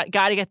out. Got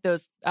to get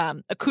those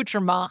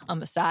accoutrements on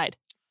the side.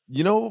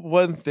 You know,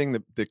 one thing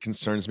that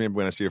concerns me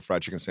when I see a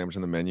fried chicken sandwich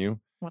on the menu?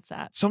 What's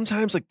that?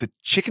 Sometimes, like, the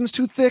chicken's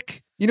too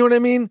thick. You know what I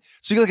mean?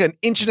 So you get like 1.5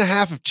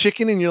 inches of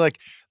chicken, and you're like,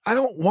 I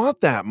don't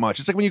want that much.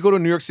 It's like when you go to a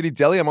New York City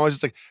deli, I'm always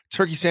just like,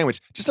 turkey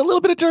sandwich. Just a little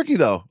bit of turkey,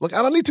 though. Like,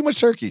 I don't need too much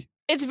turkey.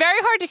 It's very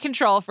hard to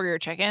control for your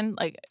chicken,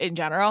 like in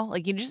general.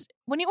 Like you just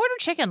when you order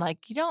chicken,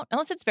 like you don't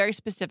unless it's very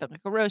specific,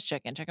 like a roast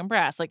chicken, chicken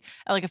breast, like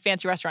at like a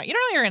fancy restaurant. You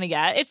don't know what you're gonna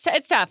get.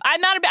 It's tough.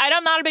 I'm not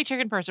a big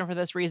chicken person for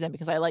this reason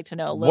because I like to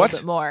know a little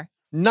bit more.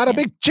 Not a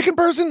big chicken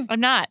person? I'm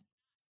not.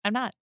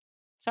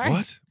 Sorry.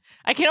 What?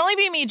 I can only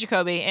be me,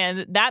 Jacoby,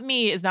 and that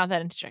me is not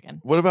that into chicken.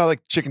 What about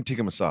like chicken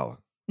tikka masala?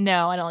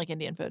 No, I don't like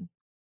Indian food.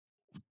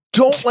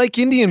 Don't like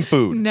Indian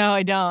food. No,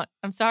 I don't.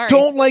 I'm sorry.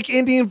 Don't like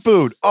Indian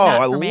food. Oh,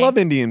 Not I for me. love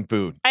Indian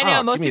food. I know,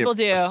 Oh, most give me people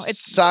do.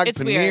 It's saag it's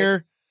paneer,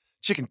 weird.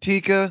 chicken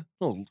tikka,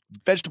 little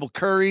vegetable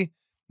curry,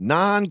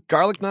 naan,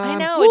 garlic naan. I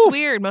know, Woof. it's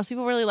weird. Most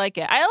people really like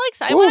it. When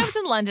I was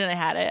in London, I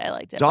had it. I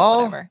liked it. but Dal?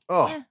 Whatever.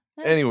 Oh,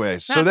 Yeah, anyway,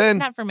 so not- then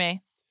not for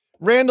me.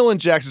 Randall and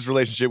Jax's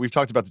relationship, we've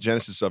talked about the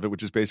genesis of it,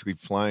 which is basically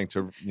flying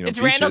to, It's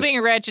beaches. Randall being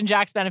rich and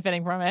Jack's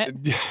benefiting from it.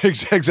 Yeah,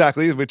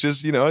 exactly, which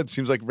is, it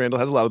seems like Randall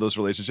has a lot of those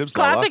relationships.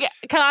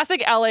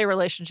 Classic LA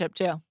relationship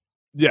too.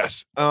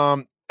 Yes.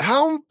 How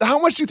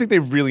much do you think they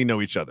really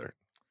know each other?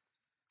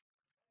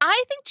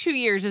 I think 2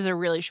 years is a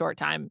really short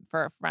time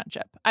for a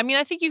friendship. I mean,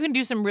 I think you can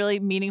do some really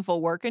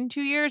meaningful work in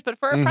 2 years, but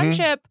for a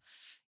friendship,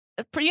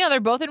 they're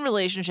both in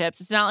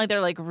relationships. It's not like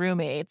they're like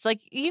roommates.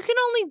 Like you can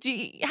only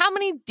do how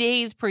many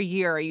days per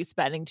year are you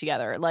spending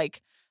together?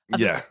 Like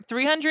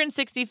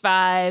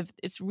 365.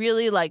 It's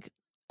really like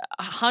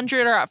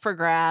 100 are up for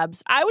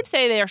grabs. I would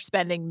say they are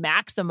spending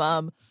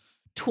maximum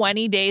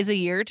 20 days a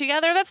year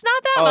together. That's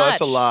not that much. Oh,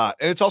 that's a lot.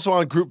 And it's also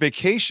on group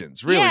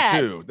vacations, really,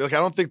 too. Like I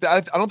don't think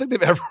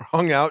they've ever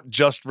hung out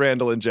just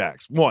Randall and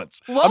Jax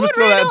once. I'm just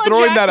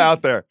throwing that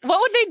out there. What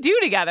would they do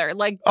together?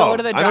 Like go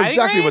to the driving I know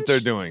exactly range? what they're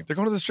doing. They're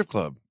going to the strip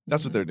club.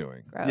 That's what they're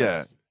doing. Gross.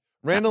 Yeah.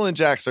 Randall and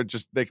Jax are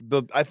just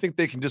I think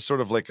they can just sort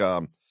of like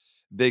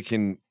they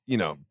can,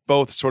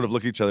 both sort of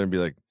look at each other and be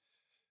like,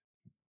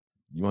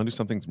 you want to do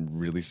something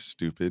really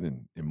stupid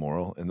and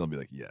immoral? And they'll be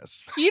like,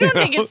 yes. You don't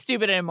think it's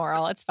stupid and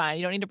immoral. It's fine.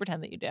 You don't need to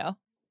pretend that you do.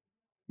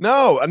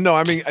 No. I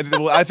mean,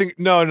 I think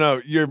no.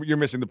 You're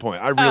missing the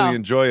point. I really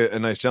enjoy a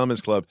nice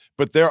gentleman's club,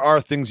 but there are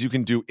things you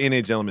can do in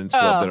a gentleman's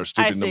club that are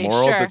stupid and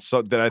immoral.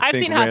 Sure. That I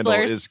think Randall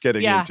is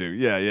getting into.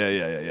 Yeah.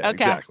 Okay.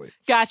 Exactly.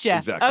 Gotcha.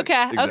 Exactly.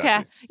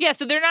 Okay. Yeah.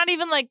 So they're not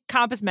even like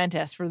compos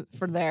mentis for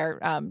their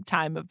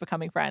time of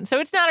becoming friends. So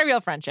it's not a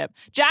real friendship.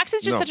 Jax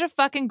is just such a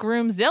fucking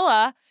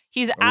groomzilla.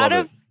 He's out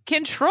of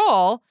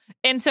control.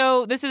 And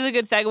so this is a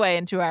good segue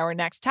into our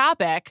next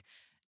topic.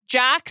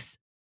 Jax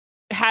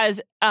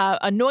has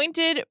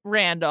anointed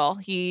Randall.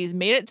 He's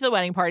made it to the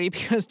wedding party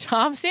because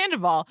Tom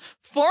Sandoval,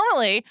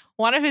 formerly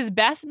one of his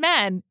best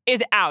men,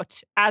 is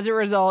out as a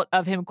result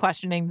of him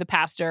questioning the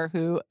pastor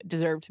who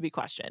deserved to be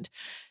questioned.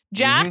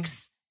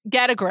 Jax,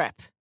 get a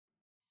grip.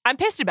 I'm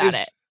pissed about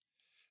it.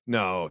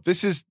 No,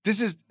 this is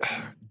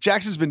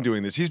Jax has been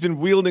doing this. He's been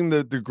wielding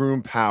the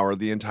groom power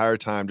the entire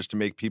time just to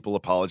make people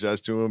apologize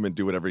to him and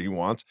do whatever he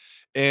wants.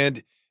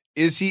 And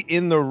is he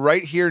in the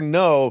right here?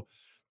 No.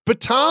 But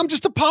Tom,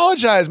 just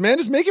apologize, man.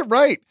 Just make it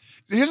right.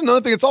 Here's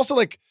another thing. It's also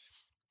like,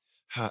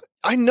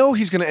 I know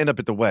he's going to end up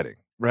at the wedding,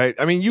 right?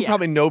 I mean, you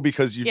probably know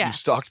because you've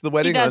stalked the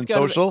wedding on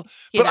social.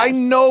 But I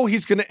know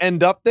he's going to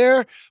end up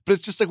there. But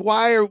it's just like,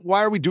 why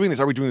are we doing this?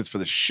 Are we doing this for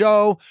the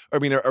show? I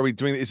mean, are we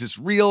doing? Is this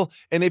real?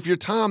 And if you're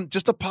Tom,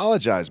 just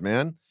apologize,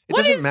 man. It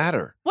doesn't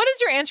matter. What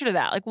is your answer to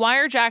that? Like, why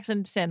are Jax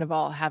and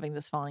Sandoval having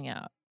this falling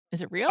out?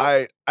 Is it real?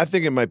 I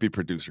think it might be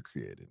producer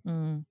created.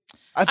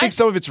 I think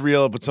some of it's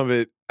real, but some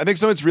of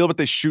it's real, but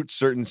they shoot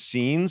certain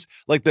scenes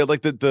like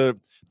the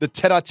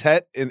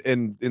tete-a-tete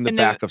in the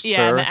back of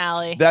Sir. In the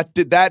alley. That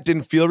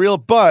didn't feel real,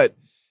 but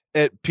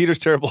at Peter's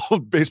terrible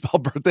baseball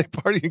birthday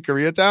party in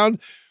Koreatown,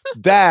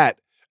 that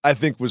I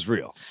think was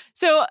real.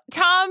 So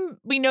Tom,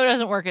 we know,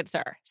 doesn't work at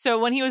Sir. So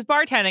when he was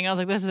bartending, I was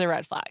like, this is a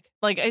red flag.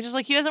 Like, it's just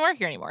like, he doesn't work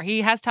here anymore.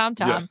 He has Tom.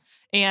 Yeah.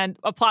 And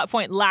a plot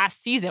point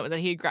last season was that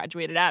he had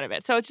graduated out of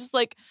it. So it's just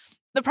like,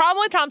 the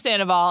problem with Tom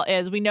Sandoval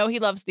is we know he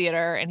loves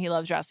theater and he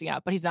loves dressing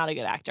up, but he's not a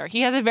good actor.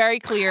 He has a very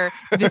clear,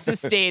 this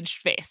is staged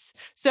face.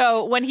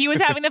 So when he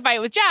was having the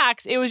fight with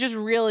Jax, it was just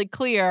really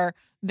clear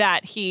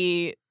that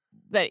he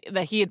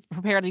had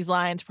prepared these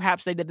lines.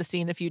 Perhaps they did the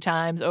scene a few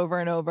times over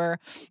and over.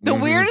 The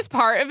weirdest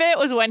part of it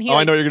was when he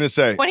I know what you're going to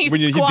say. When he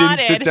didn't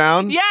sit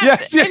down?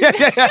 Yes.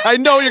 Yeah. I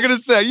know what you're going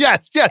to say.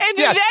 Yes. And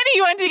then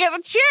he went to get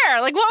the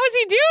chair. Like, what was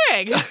he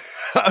doing?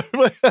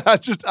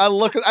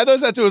 I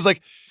noticed that too. It was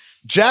like,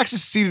 Jax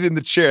is seated in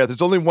the chair.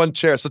 There's only one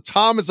chair. So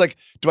Tom is like,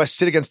 do I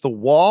sit against the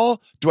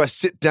wall? Do I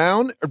sit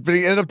down? But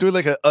he ended up doing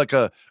like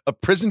a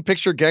prison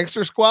picture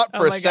gangster squat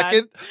for a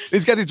second.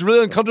 He's got these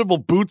really uncomfortable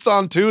boots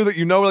on too that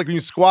like when you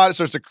squat, it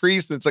starts to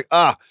crease and it's like,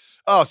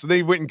 so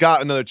they went and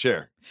got another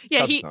chair.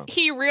 Yeah,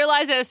 he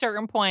realized at a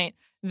certain point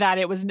that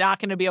it was not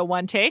going to be a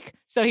one take.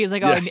 So he's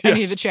like, I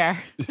need the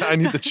chair. I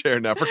need the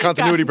chair now. For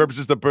continuity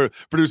purposes, the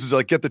producers are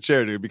like, get the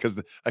chair, dude,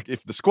 because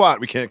if the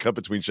squat, we can't cut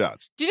between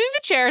shots. Do you think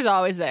the chair is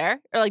always there?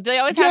 Or like, do they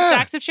always have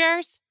stacks of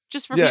chairs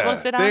just for people to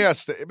sit on?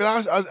 But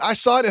I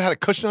saw it had a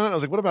cushion on it. I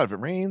was like, what about if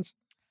it rains?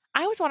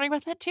 I was wondering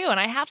about that too. And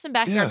I have some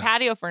backyard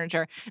patio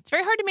furniture. It's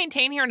very hard to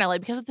maintain here in LA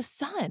because of the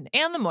sun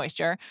and the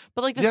moisture.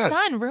 But like the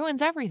sun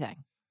ruins everything.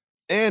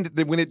 And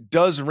when it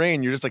does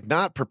rain, you're just like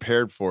not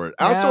prepared for it.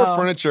 Outdoor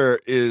furniture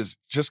is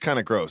just kind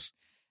of gross.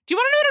 Do you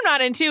want to know what I'm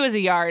not into is a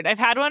yard? I've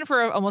had one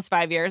for almost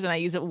 5 years, and I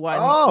use it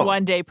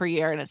one day per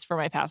year, and it's for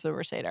my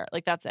Passover Seder.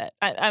 Like, that's it.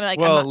 I'm like,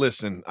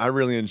 listen, I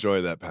really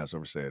enjoy that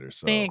Passover Seder.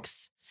 So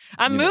thanks.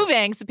 I'm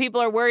moving, so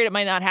people are worried it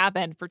might not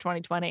happen for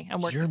 2020.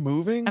 You're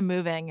moving? I'm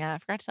moving. Yeah, I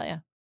forgot to tell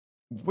you.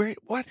 Wait,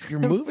 what? You're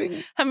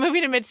moving? I'm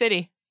moving to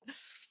Mid-City.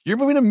 You're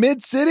moving to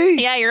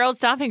Mid-City? Yeah, your old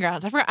stomping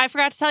grounds. I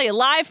forgot to tell you.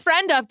 Live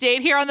friend update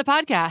here on the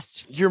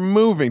podcast. You're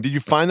moving. Did you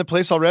find the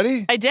place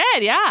already? I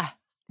did, yeah.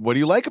 What do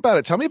you like about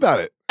it? Tell me about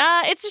it.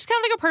 It's just kind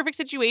of like a perfect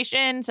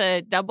situation.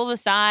 It's double the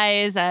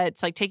size.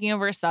 It's like taking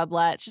over a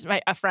sublet. It's just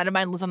a friend of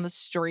mine lives on the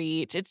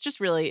street. It's just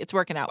really, it's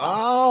working out well.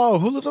 Oh,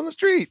 who lives on the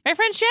street? My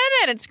friend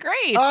Shannon. It's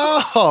great.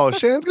 Oh,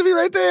 Shannon's going to be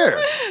right there.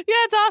 Yeah,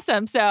 it's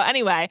awesome. So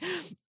anyway,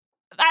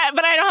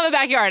 but I don't have a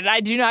backyard, and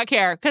I do not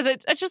care because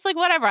it's just like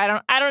whatever.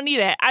 I don't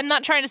need it. I'm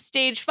not trying to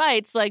stage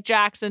fights like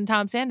Jax and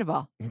Tom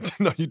Sandoval.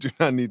 No, you do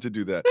not need to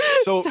do that.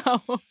 So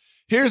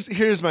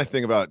here's my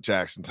thing about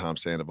Jax and Tom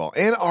Sandoval,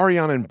 and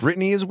Ariana and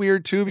Brittany is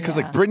weird too because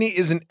like Brittany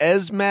isn't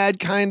as mad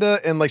kinda,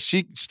 and like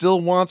she still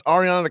wants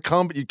Ariana to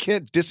come, but you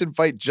can't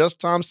disinvite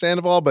just Tom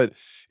Sandoval. But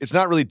it's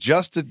not really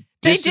just to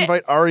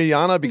disinvite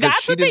Ariana because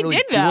she didn't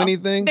really do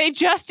anything. They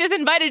just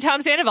disinvited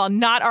Tom Sandoval,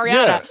 not Ariana.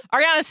 Yeah.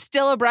 Ariana's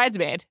still a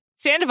bridesmaid.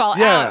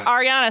 Sandoval out,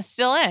 Ariana's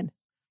still in.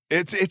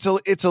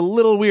 It's a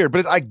little weird,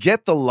 but I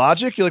get the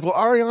logic. You're like, well,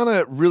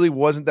 Ariana really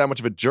wasn't that much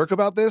of a jerk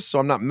about this, so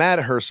I'm not mad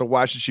at her. So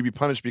why should she be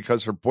punished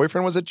because her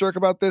boyfriend was a jerk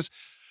about this?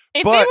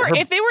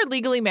 If they were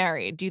legally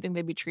married, do you think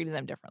they'd be treating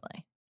them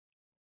differently?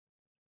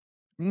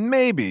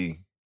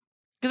 Maybe.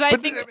 Because I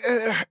think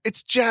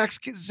it's Jax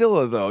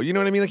Zilla, though. You know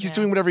what I mean? Like he's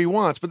doing whatever he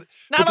wants, but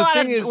not a lot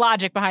of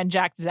logic behind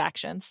Jax's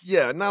actions.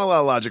 Yeah, not a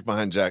lot of logic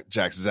behind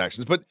Jax's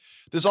actions, but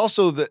there's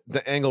also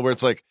the angle where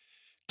it's like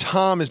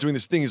Tom is doing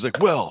this thing. He's like,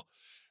 well,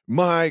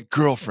 my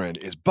girlfriend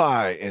is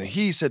bi, and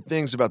he said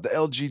things about the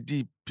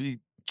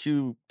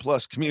LGBTQ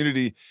plus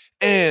community,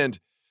 and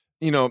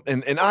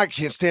and I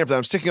can't stand for that.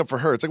 I'm sticking up for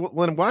her. It's like,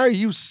 well, then why are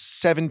you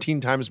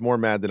 17 times more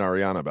mad than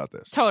Ariana about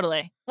this?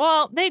 Totally.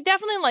 Well, they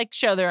definitely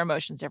show their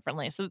emotions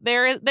differently, so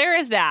there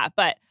is that.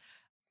 But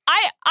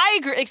I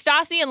agree. Like,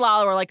 Stassi and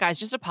Lala were like, guys,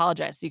 just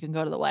apologize so you can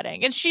go to the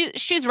wedding, and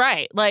she's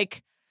right.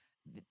 Like,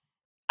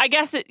 I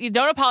guess you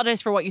don't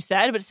apologize for what you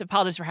said, but just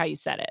apologize for how you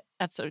said it.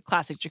 That's a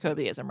classic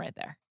Jacobyism right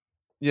there.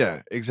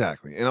 Yeah,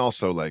 exactly. And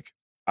also, like,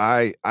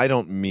 I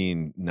don't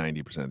mean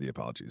 90% of the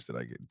apologies that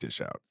I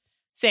dish out.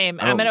 Same.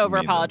 I'm an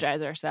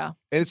over-apologizer, so.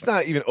 And it's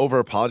not even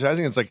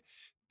over-apologizing. It's like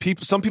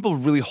some people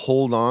really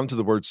hold on to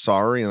the word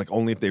sorry and like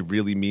only if they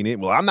really mean it.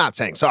 Well, I'm not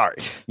saying sorry.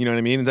 You know what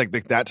I mean? It's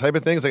like that type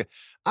of thing. It's like,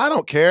 I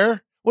don't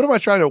care. What am I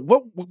trying to,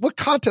 what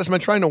contest am I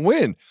trying to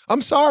win?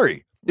 I'm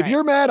sorry. If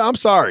you're mad, I'm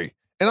sorry.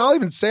 And I'll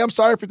even say I'm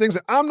sorry for things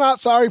that I'm not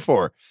sorry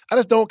for. I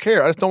just don't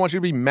care. I just don't want you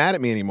to be mad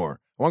at me anymore.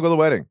 I want to go to the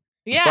wedding.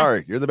 Yeah. I'm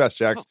sorry. You're the best,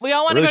 Jax. We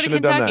all want to go to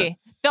Kentucky.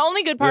 The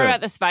only good part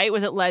about this fight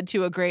was it led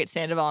to a great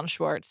Sandoval and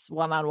Schwartz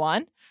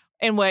one-on-one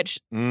in which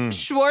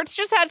Schwartz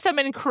just had some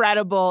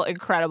incredible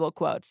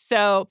quotes.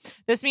 So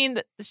this means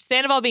that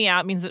Sandoval being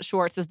out means that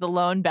Schwartz is the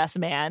lone best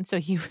man. So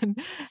he would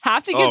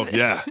have to give... Oh,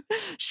 yeah.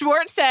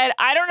 Schwartz said,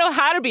 I don't know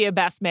how to be a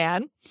best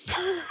man.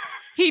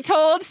 He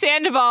told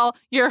Sandoval,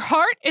 your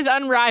heart is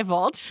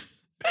unrivaled.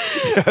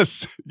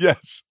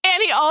 Yes.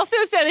 And he also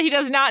said that he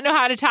does not know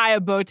how to tie a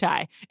bow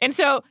tie. And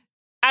so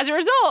as a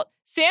result,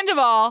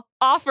 Sandoval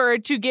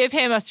offered to give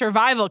him a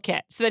survival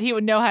kit so that he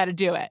would know how to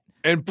do it.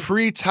 And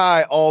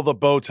pre-tie all the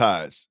bow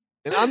ties.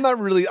 And I don't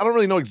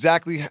really know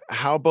exactly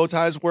how bow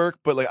ties work,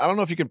 but like, I don't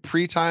know if you can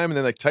pre-tie them and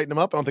then like tighten them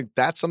up. I don't think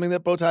that's something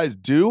that bow ties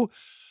do.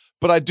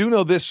 But I do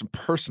know this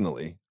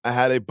personally. I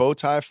had a bow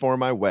tie for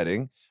my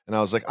wedding and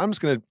I was like,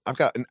 I've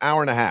got an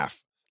hour and a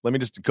half. Let me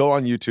just go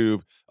on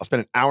YouTube. I'll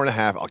spend an hour and a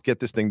half. I'll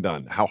get this thing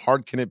done. How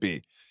hard can it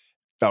be?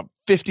 About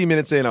 50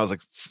 minutes in, I was like,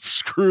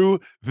 screw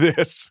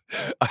this.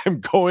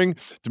 I'm going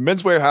to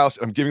Men's Warehouse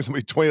and I'm giving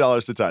somebody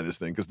 $20 to tie this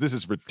thing because this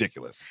is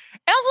ridiculous.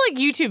 And also like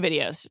YouTube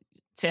videos,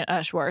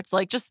 Schwartz.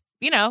 Like just,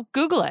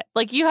 Google it.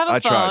 Like you have a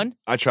phone.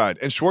 I tried.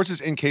 And Schwartz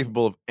is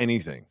incapable of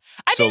anything.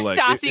 I think Stassi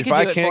could do it. If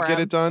I can't get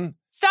it done.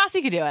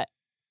 Stassi could do it.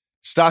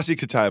 Stassi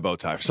could tie a bow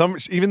tie.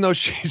 Even though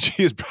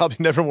she has probably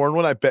never worn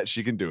one, I bet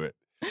she can do it.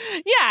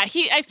 Yeah, I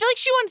feel like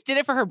she once did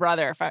it for her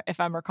brother, if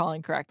I'm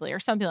recalling correctly, or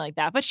something like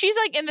that. But she's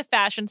like in the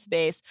fashion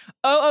space,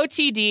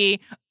 OOTD.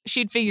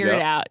 She'd figure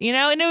it out,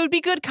 and it would be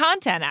good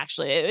content.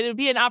 Actually, it would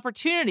be an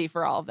opportunity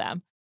for all of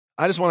them.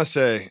 I just want to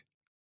say,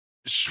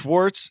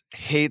 Schwartz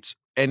hates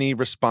any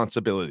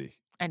responsibility.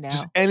 I know,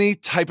 just any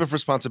type of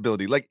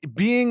responsibility, like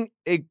being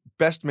a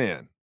best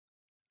man.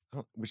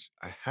 Which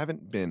I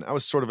haven't been. I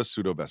was sort of a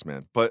pseudo best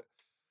man, but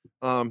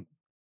not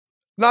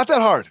that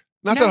hard.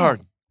 Not that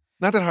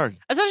hard.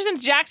 Especially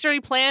since Jax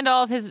already planned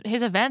all of his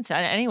events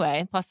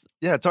anyway. Plus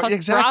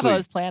exactly.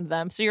 Bravo's planned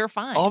them, so you're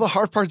fine. All the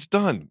hard part's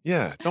done.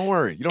 Yeah, don't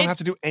worry. You don't have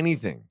to do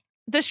anything.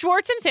 The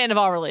Schwartz and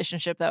Sandoval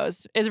relationship, though,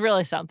 is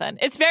really something.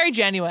 It's very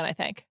genuine, I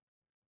think.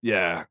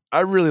 Yeah,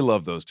 I really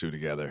love those two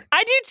together.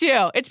 I do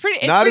too. It's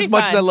Not pretty as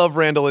much fun. as I love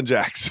Randall and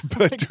Jax,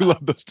 but I do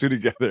love those two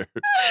together. Can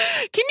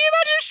you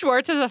imagine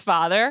Schwartz as a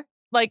father?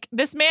 Like,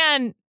 this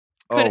man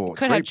could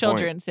have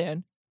children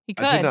soon. He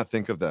could. I did not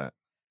think of that.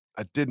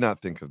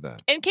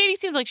 And Katie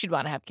seems like she'd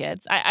want to have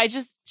kids. I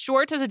just,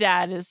 Schwartz as a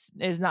dad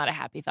is not a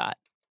happy thought.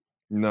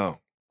 No.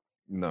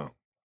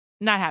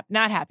 Not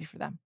happy for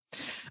them.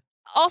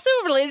 Also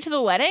related to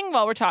the wedding,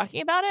 while we're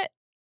talking about it,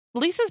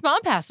 Lisa's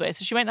mom passed away,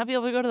 so she might not be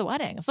able to go to the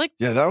wedding. It's like,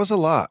 yeah, that was a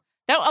lot.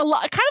 Kind of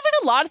like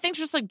a lot of things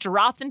just like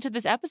dropped into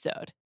this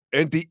episode.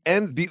 At the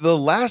end, the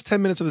last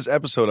 10 minutes of this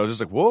episode, I was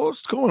just like, whoa,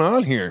 what's going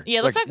on here?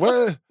 Yeah, let's talk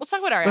about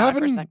Ariana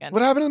for a second.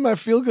 What happened in my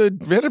feel-good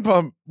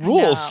Vanderpump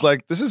Rules?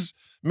 Like, this is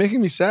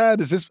making me sad.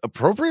 Is this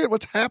appropriate?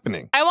 What's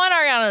happening? I want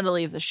Ariana to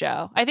leave the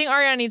show. I think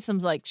Ariana needs some,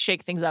 like,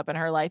 shake things up in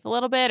her life a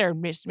little bit, or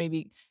just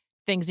maybe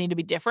things need to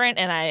be different,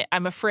 and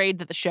I'm afraid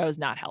that the show's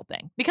not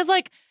helping. Because,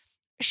 like,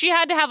 she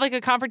had to have, like, a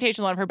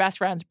confrontation with one of her best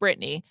friends,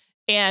 Brittany,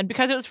 and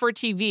because it was for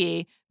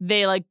TV,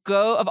 they like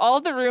go of all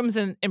of the rooms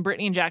in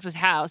Brittany and Jax's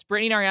house,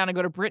 Brittany and Ariana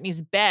go to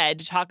Brittany's bed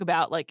to talk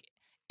about like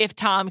if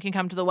Tom can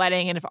come to the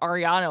wedding and if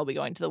Ariana will be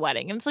going to the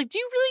wedding. And it's like, do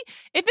you really,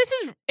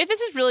 if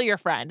this is really your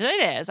friend, and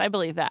it is, I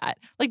believe that,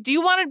 like, do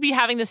you want to be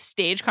having this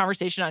stage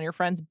conversation on your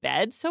friend's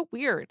bed? So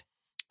weird.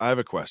 I have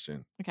a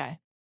question. Okay.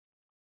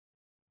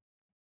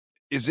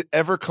 Is it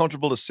ever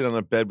comfortable to sit on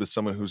a bed with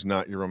someone who's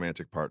not your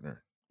romantic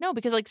partner? No,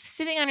 because like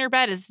sitting on your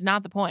bed is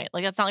not the point.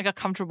 Like, that's not like a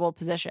comfortable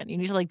position. You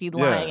need to like be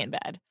lying in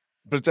bed.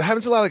 But it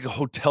happens a lot like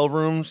hotel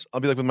rooms. I'll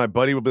be like with my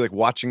buddy, we'll be like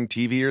watching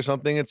TV or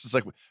something. It's just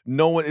like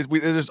no one,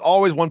 there's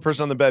always one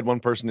person on the bed, one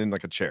person in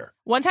like a chair.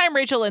 One time,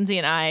 Rachel Lindsay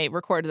and I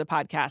recorded the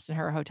podcast in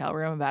her hotel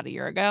room about a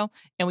year ago,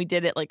 and we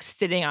did it like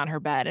sitting on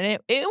her bed, and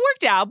it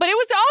worked out, but it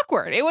was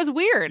awkward. It was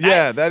weird.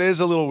 Yeah, that is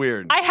a little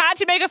weird. I had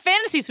to make a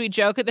fantasy suite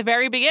joke at the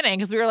very beginning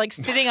because we were like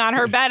sitting on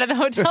her bed in the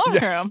hotel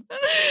room.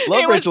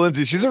 Love Rachel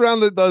Lindsay. She's around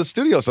the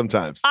studio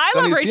sometimes. I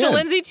love Rachel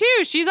Lindsay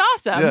too. She's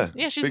awesome.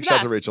 Yeah, she's big the shout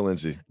best. to Rachel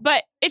Lindsay.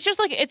 But it's just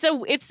like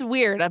it's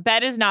weird. A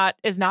bed is not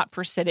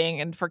for sitting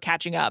and for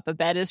catching up. A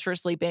bed is for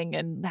sleeping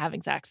and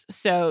having sex.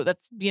 So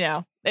that's,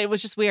 it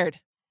was just weird.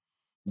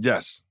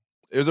 Yes.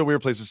 It was a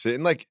weird place to sit.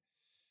 And like,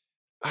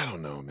 I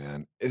don't know,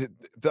 man.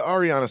 The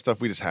Ariana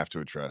stuff we just have to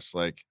address.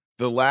 Like,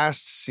 the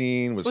last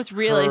scene was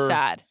really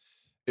sad.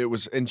 It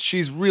was, and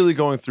she's really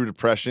going through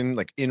depression,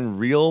 like in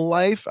real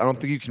life. I don't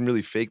think you can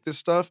really fake this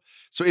stuff.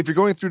 So if you're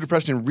going through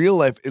depression in real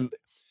life,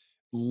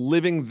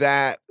 living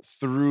that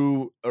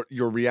through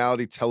your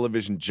reality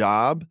television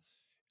job,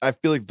 I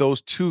feel like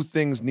those two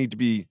things need to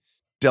be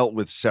dealt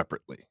with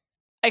separately.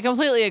 I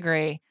completely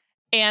agree.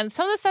 And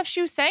some of the stuff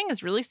she was saying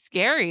is really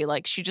scary.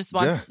 Like, she just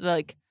wants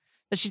like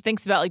that she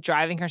thinks about like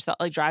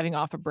driving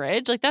off a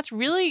bridge. Like, that's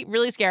really,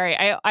 really scary.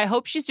 I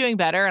hope she's doing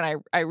better, and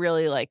I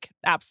really like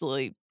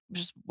absolutely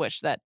just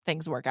wish that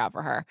things work out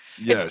for her.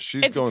 Yeah,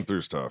 she's going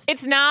through stuff.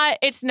 It's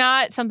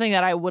not something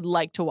that I would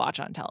like to watch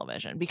on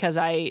television because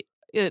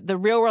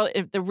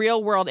the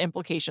real world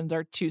implications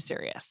are too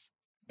serious.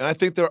 And I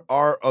think there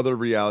are other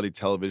reality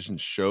television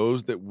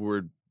shows that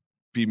would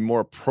be more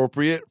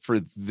appropriate for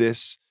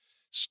this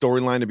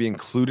storyline to be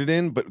included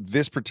in, but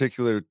this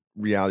particular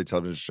reality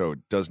television show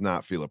does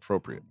not feel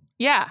appropriate.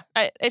 Yeah,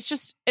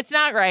 it's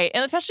not right.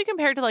 And especially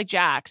compared to like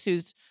Jax,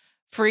 who's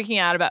freaking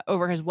out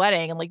over his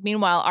wedding. And like,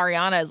 meanwhile,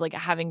 Ariana is like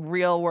having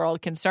real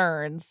world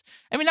concerns.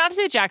 I mean, not to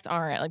say Jax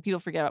aren't, like, people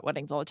forget about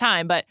weddings all the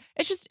time, but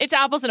it's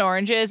apples and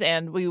oranges.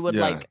 And we would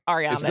like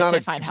Ariana to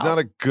find help. It's not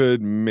a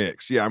good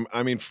mix. Yeah.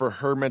 I mean, for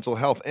her mental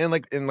health and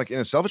like in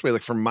a selfish way,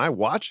 like for my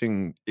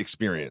watching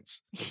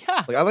experience.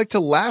 Yeah. Like, I like to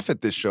laugh at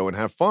this show and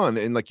have fun,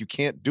 and like, you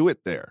can't do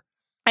it there.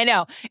 I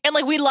know. And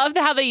like, we love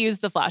how they use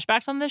the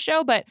flashbacks on this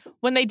show, but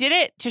when they did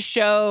it to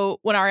show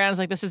when Ariana's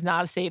like, this is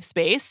not a safe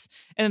space,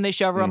 and then they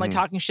show everyone like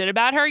talking shit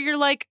about her, you're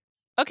like,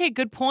 okay,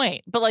 good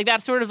point. But like,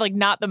 that's sort of like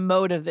not the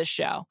mode of this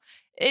show.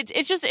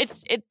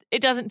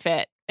 It doesn't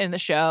fit in the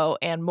show.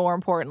 And more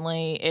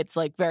importantly, it's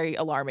like very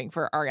alarming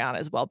for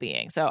Ariana's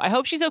well-being. So I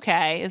hope she's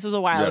okay. This was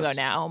a while ago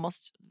now,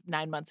 almost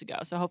 9 months ago.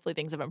 So hopefully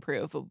things have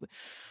improved, but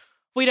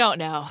we don't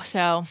know.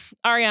 So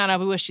Ariana,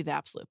 we wish you the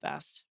absolute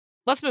best.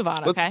 Let's move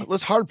on, okay?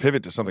 Let's hard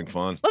pivot to something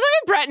fun. Let's talk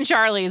about Brett and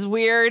Charlie's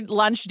weird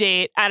lunch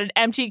date at an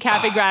empty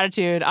Cafe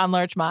Gratitude on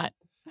Larchmont.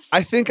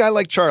 I think I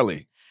like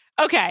Charlie.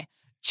 Okay.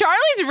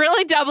 Charlie's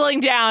really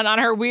doubling down on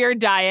her weird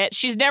diet.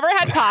 She's never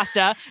had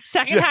pasta.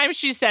 Second time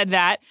she said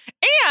that.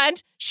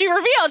 And she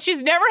revealed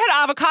she's never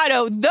had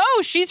avocado,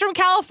 though she's from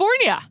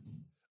California.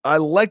 I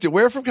liked it.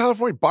 Where from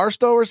California?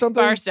 Barstow or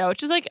something? Barstow,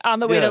 which is like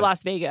on the way to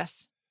Las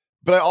Vegas.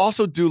 But I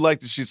also do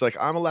like that she's like,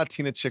 I'm a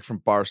Latina chick from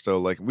Barstow.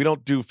 Like, we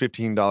don't do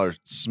 $15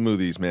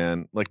 smoothies,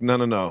 man. Like,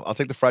 no. I'll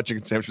take the fried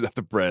chicken sandwich without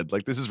the bread.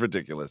 Like, this is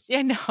ridiculous.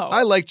 Yeah, no.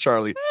 I like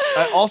Charlie.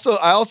 I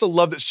also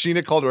love that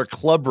Sheena called her a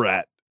club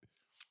rat.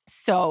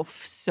 So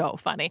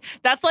funny.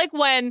 That's like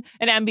when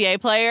an NBA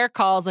player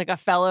calls like a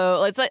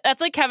fellow.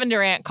 That's like Kevin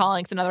Durant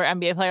calling another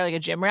NBA player like a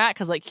gym rat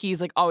because like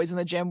he's like always in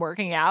the gym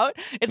working out.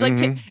 It's like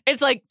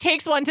it's like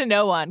takes one to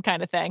know one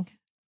kind of thing.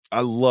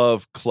 I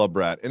love club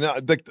rat, and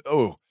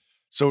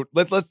So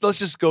let's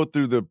just go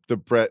through the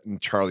Brett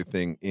and Charlie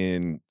thing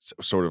in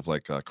sort of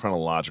like a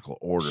chronological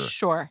order.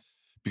 Sure.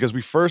 Because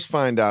we first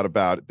find out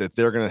about it that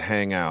they're going to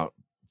hang out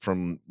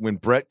from when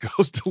Brett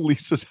goes to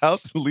Lisa's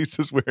house and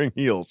Lisa's wearing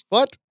heels.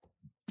 What?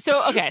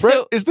 So, okay.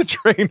 Brett is the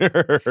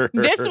trainer.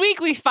 This week,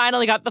 we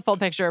finally got the full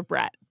picture of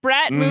Brett.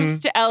 Brett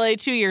moved to LA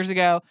 2 years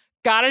ago,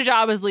 got a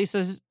job as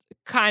Lisa's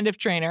kind of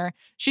trainer.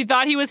 She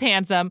thought he was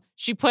handsome.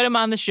 She put him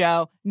on the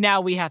show.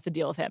 Now we have to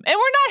deal with him. And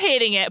we're not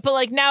hating it, but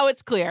like now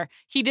it's clear.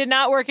 He did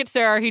not work at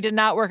SUR. He did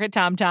not work at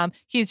Tom Tom.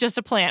 He's just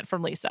a plant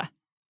from Lisa.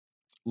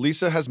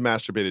 Lisa has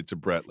masturbated to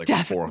Brett like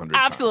 400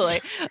 Absolutely.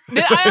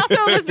 times. I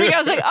also, this week, I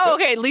was like, oh,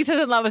 okay, Lisa's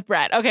in love with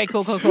Brett. Okay,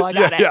 cool. I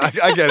got it. Yeah,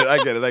 I get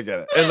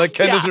it. And like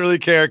Ken doesn't really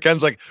care.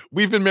 Ken's like,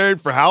 we've been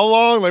married for how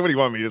long? Like, what do you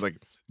want me to like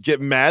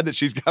get mad that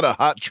she's got a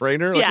hot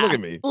trainer? Like, look at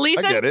me.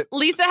 Lisa, I get it.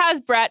 Lisa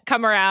has Brett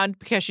come around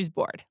because she's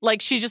bored.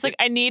 Like, she's just like,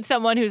 I need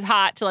someone who's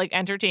hot to like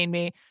entertain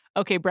me.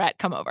 Okay, Brett,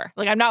 come over.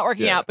 Like, I'm not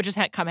working out, but just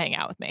come hang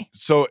out with me.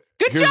 So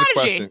good here's strategy. A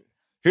question.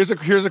 Here's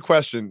a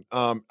question.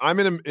 I'm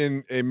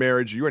in a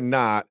marriage. You are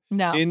not.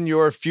 No. In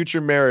your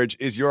future marriage,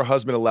 is your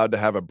husband allowed to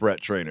have a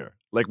Brett trainer?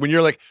 Like when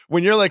you're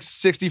like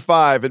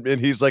 65 and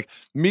he's like,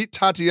 meet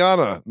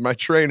Tatiana, my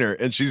trainer,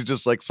 and she's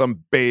just like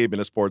some babe in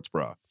a sports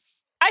bra.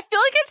 I feel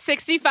like at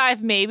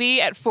 65,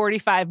 maybe. At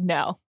 45,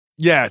 no.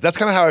 Yeah, that's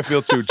kind of how I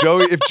feel too.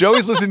 Joey, if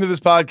Joey's listening to this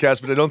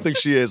podcast, but I don't think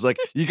she is, like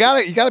you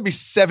gotta be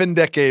 7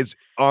 decades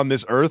on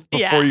this earth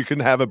before you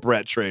can have a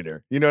Brett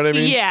trainer. You know what I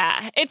mean?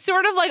 Yeah. It's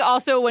sort of like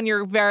also when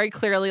you're very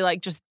clearly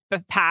like just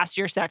past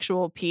your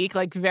sexual peak,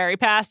 like very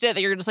past it,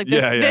 that you're just like,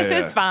 this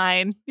is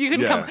fine. You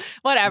can come,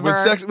 whatever.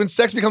 When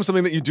sex becomes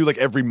something that you do like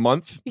every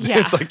month,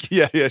 it's like,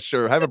 yeah,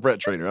 sure. Have a Brett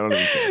trainer. I don't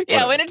even care.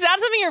 Yeah, when it's not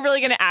something you're really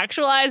going to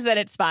actualize, then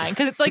it's fine.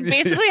 Because it's like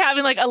basically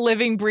having like a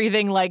living,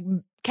 breathing like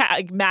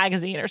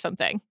magazine or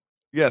something.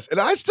 Yes, and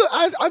I'm still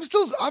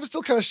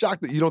kind of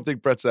shocked that you don't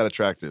think Brett's that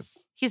attractive.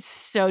 He's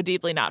so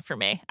deeply not for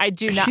me. I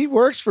do not. He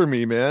works for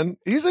me, man.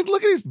 He's like,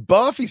 look at he's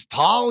buff, he's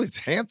tall, he's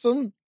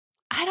handsome.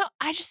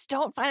 I just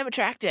don't find him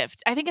attractive.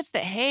 I think it's the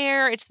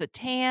hair, it's the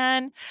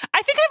tan.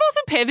 I think I've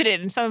also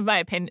pivoted in some of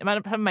my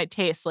some of my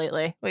tastes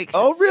lately. Like,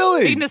 oh,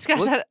 really? We can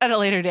discuss that at a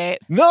later date.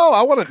 No,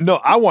 I want to know.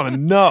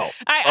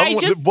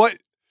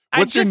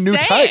 What's your new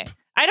type?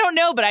 I don't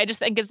know, but I just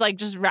think it's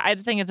like I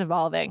just think it's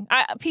evolving.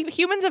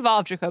 Humans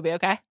evolve, Jacoby.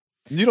 Okay.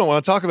 You don't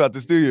want to talk about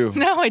this, do you?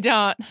 No, I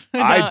don't.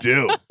 I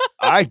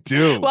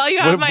do. Well, you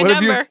have my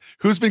number.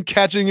 Who's been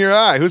catching your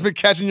eye? Who's been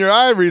catching your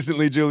eye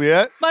recently,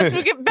 Juliet?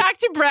 Let's get back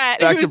to Brett.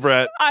 Back to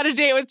Brett. On a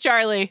date with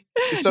Charlie.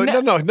 So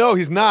no,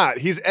 he's not.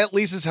 He's at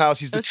Lisa's house.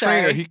 He's the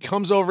trainer. Sorry. He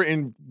comes over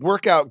in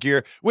workout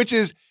gear, which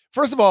is,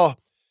 first of all,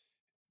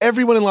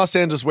 everyone in Los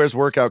Angeles wears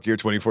workout gear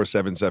 24/7,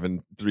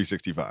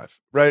 365,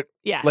 right?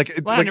 Yes. Like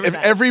if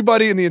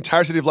everybody in the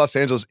entire city of Los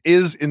Angeles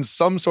is in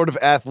some sort of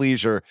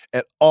athleisure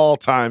at all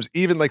times,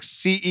 even like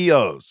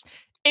CEOs.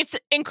 It's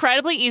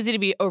incredibly easy to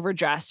be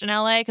overdressed in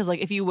LA because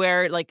like if you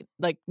wear like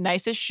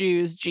nicest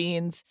shoes,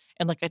 jeans,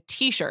 and like a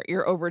t-shirt,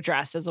 you're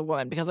overdressed as a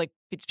woman because like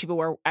people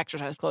wear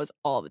exercise clothes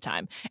all the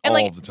time. And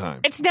all the time.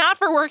 It's not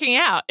for working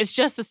out. It's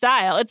just the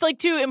style. It's like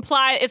to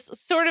imply, it's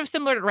sort of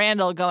similar to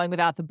Randall going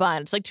without the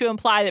bun. It's like to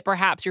imply that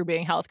perhaps you're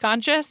being health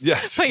conscious.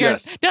 Yes.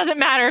 But doesn't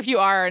matter if you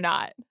are or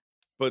not.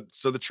 But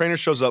so the trainer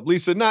shows up.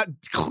 Lisa,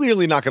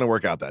 clearly not going to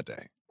work out that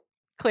day.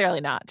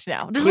 Clearly not. No.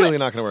 Clearly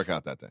not going to work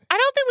out that day. I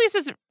don't think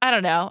Lisa's, I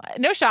don't know.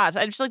 No shots.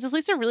 I just like, does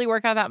Lisa really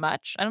work out that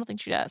much? I don't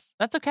think she does.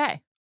 That's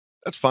okay.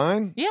 That's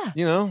fine. Yeah.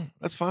 You know,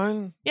 that's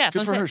fine. Yeah.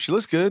 Good for her. She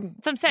looks good.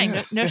 That's what I'm saying.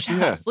 Yeah. No shots.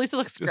 Yeah. Lisa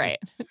looks great.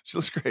 She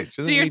looks great.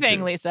 Do your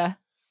thing, Lisa.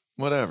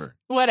 Whatever.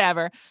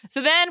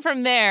 So then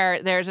from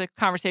there, there's a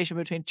conversation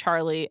between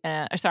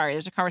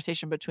there's a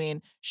conversation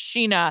between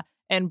Scheana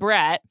and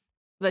Brett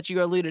that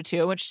you alluded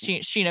to, which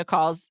Scheana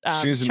calls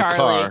Scheana's Charlie. In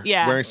the car,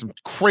 yeah. wearing some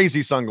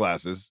crazy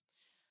sunglasses.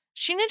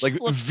 Scheana just like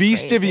looks V.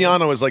 crazy.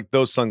 Stiviano is like,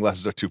 those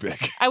sunglasses are too big.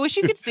 I wish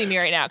you could see me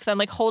right now because I'm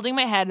like holding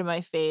my head in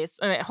my face,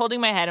 holding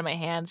my head in my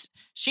hands.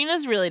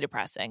 Scheana's really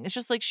depressing. It's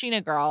just like,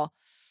 Scheana, girl,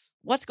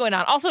 what's going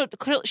on? Also,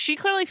 she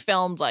clearly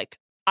filmed like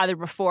either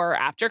before or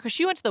after because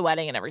she went to the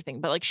wedding and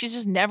everything, but like she's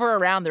just never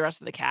around the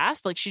rest of the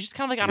cast. Like she's just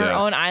kind of like on her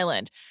own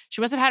island.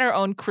 She must have had her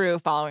own crew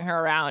following her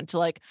around to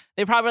like,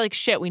 they probably like,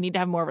 shit, we need to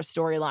have more of a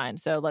storyline.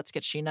 So let's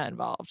get Scheana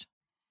involved.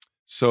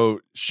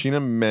 So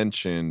Scheana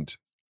mentioned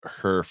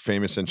her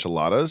famous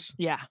enchiladas.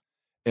 Yeah.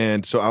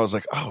 And so I was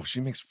like, oh, she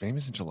makes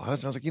famous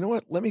enchiladas. And I was like, you know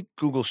what? Let me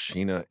Google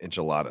Scheana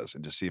enchiladas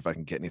and just see if I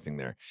can get anything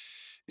there.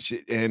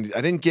 And I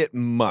didn't get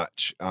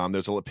much.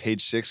 There's a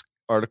Page 6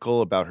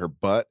 article about her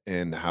butt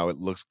and how it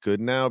looks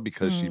good now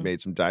because she made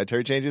some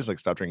dietary changes, like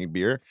stop drinking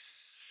beer.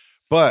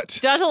 But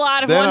does a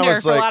lot of wonder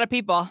for a lot of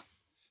people.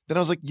 Then I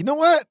was like, you know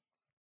what?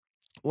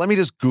 Let me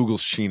just Google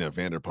Scheana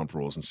Vanderpump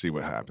Rules and see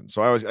what happens.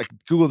 So I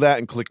Google that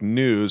and click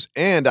news,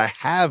 and I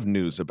have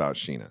news about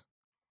Scheana.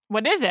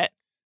 What is it?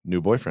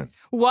 New boyfriend.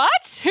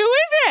 What? Who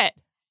is it?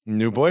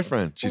 New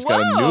boyfriend. She's got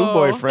a new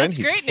boyfriend. That's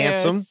He's great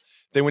handsome. news.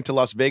 They went to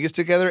Las Vegas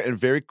together, and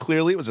very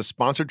clearly it was a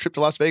sponsored trip to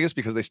Las Vegas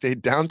because they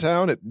stayed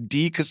downtown at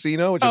D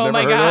Casino, which I've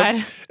never heard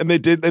of. And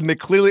they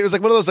clearly, it was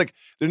like one of those, like,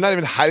 they're not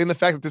even hiding the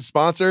fact that it's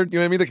sponsored. You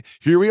know what I mean? Like,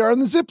 here we are on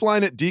the zip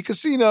line at D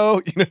Casino.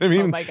 You know what I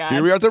mean? Oh my God.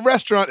 Here we are at the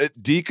restaurant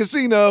at D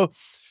Casino.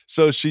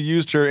 So she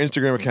used her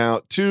Instagram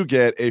account to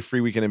get a free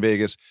weekend in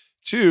Vegas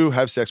to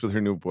have sex with her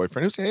new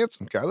boyfriend, who's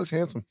handsome. Guy looks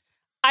handsome.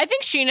 I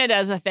think Sheena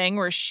does a thing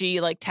where she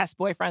like tests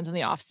boyfriends in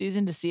the off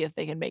season to see if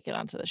they can make it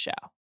onto the show.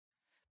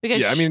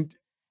 Because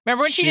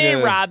remember when she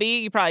dated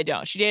Robbie? You probably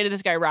don't. She dated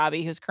this guy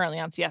Robbie, who's currently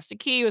on Siesta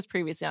Key, was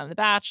previously on The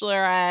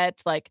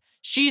Bachelorette. Like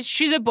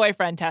she's a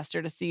boyfriend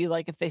tester to see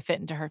like if they fit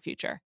into her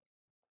future.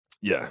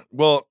 Yeah.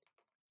 Well,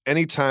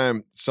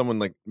 anytime someone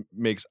like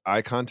makes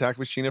eye contact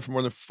with Sheena for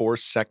more than 4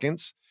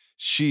 seconds,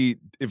 she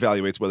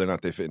evaluates whether or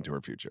not they fit into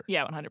her future.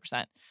 Yeah,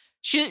 100%.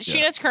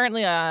 Sheena's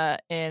currently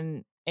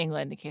in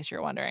England, in case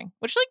you're wondering,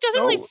 which like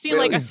doesn't really seem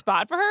like a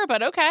spot for her,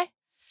 but okay.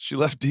 She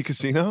left D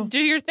Casino? Do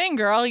your thing,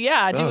 girl.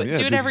 Yeah, do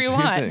whatever you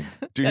want.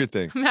 Do your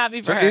thing. I'm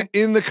happy for her.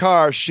 In the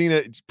car,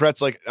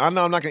 Brett's like, I'm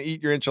not going to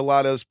eat your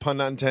enchiladas, pun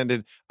not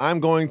intended. I'm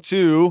going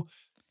to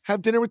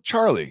have dinner with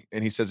Charlie.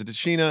 And he says it to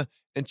Sheena.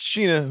 And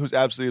Sheena, who's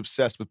absolutely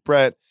obsessed with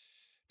Brett,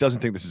 doesn't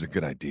think this is a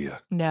good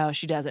idea. No,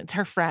 she doesn't. It's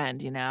her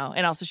friend, you know.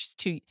 And also she's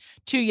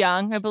too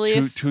young, I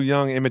believe. Too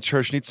young,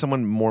 immature. She needs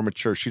someone more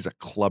mature. She's a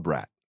club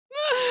rat.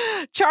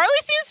 Charlie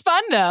seems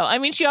fun, though. I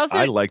mean,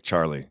 I like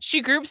Charlie.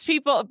 She groups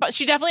people, but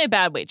she's definitely a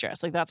bad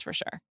waitress. Like, that's for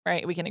sure,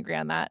 right? We can agree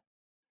on that.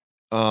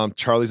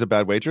 Charlie's a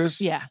bad waitress?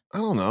 Yeah. I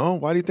don't know.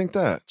 Why do you think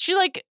that?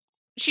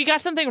 She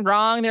got something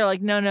wrong. They're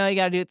like, no, you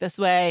got to do it this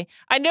way.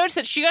 I noticed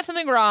that she got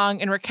something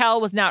wrong, and Raquel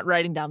was not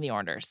writing down the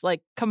orders.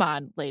 Like, come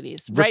on,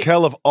 ladies.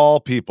 Raquel of all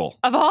people.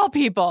 Of all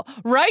people.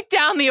 Write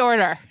down the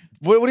order.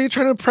 What are you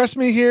trying to impress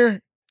me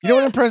here? You know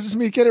what impresses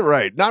me? Get it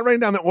right. Not writing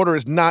down the order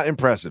is not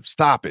impressive.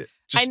 Stop it.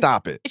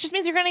 Stop it. It just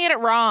means you're going to get it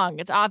wrong.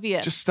 It's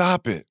obvious. Just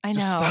stop it. I know.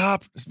 Just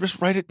stop.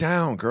 Just write it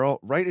down, girl.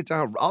 Write it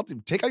down. I'll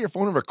take out your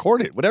phone and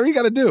record it. Whatever you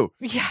got to do.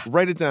 Yeah.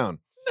 Write it down.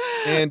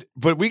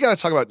 But we got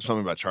to talk about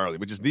something about Charlie,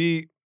 which is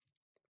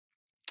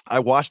I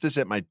watched this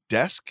at my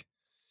desk,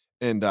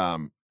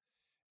 and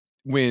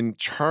when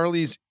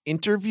Charlie's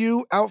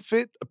interview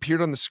outfit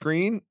appeared on the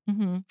screen,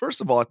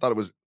 first of all, I thought it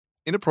was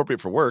inappropriate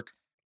for work.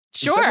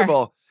 Sure. And second of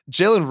all,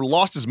 Jalen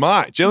lost his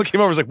mind. Jalen came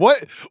over and was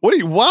like, what are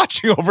you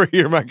watching over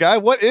here, my guy?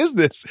 What is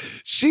this?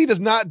 She does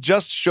not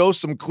just show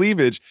some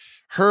cleavage.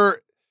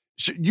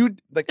 It's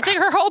like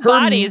her whole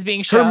body is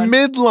being shown. Her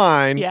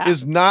midline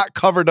is not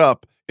covered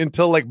up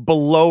until like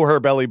below her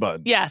belly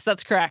button. Yes,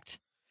 that's correct.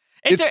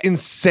 It's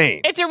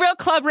insane. It's a real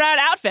club rat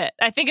outfit.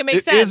 I think it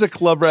makes sense. It is a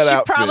club rat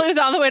outfit. She probably was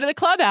on the way to the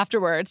club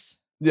afterwards.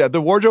 Yeah,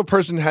 the wardrobe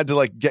person had to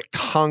like get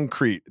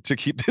concrete to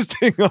keep this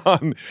thing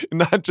on,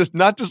 not just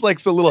like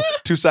some little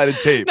 2-sided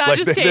tape. Not like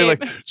just tape. They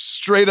like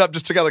straight up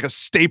just took out like a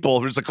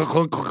staple. Just like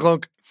clunk, clunk,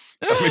 clunk.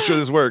 Gotta make sure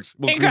this works.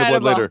 We'll clean the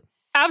blood later.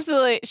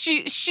 Absolutely,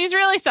 she's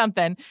really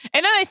something.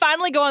 And then they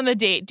finally go on the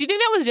date. Do you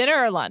think that was dinner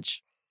or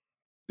lunch?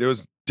 It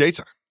was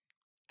daytime.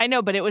 I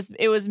know, but it was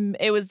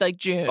like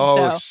June. Oh,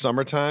 so. like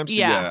summertime. So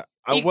yeah.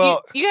 You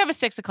can have a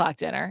 6:00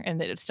 dinner, and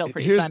it's still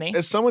pretty sunny.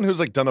 As someone who's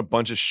like done a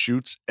bunch of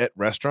shoots at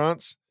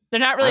restaurants. They're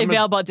not really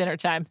available at dinner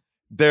time.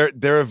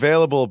 They're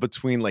available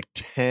between like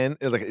 10,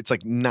 it's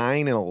like 9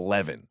 and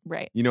 11.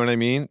 Right. You know what I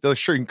mean? They're like,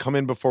 sure, you can come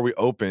in before we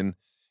open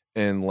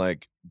and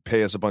like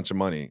pay us a bunch of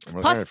money. I'm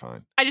like, all right,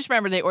 fine. I just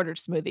remember they ordered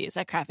smoothies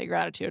at Cafe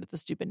Gratitude with the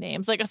stupid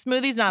names. Like a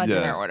smoothie's not a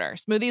dinner order.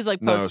 Smoothie's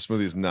like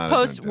smoothie's not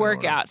post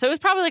workout. So it was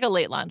probably like a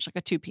late lunch, like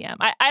a 2 p.m.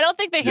 I don't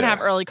think they can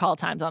have early call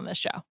times on this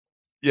show.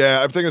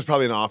 Yeah, I think it's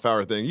probably an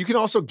off-hour thing. You can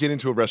also get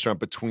into a restaurant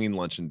between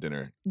lunch and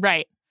dinner.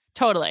 Right.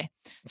 Totally.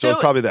 So it's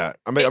probably that.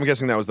 I'm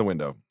guessing that was the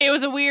window. It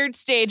was a weird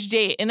stage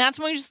date. And that's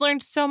when we just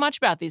learned so much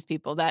about these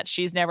people, that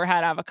she's never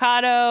had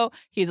avocado.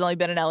 He's only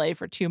been in LA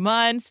for 2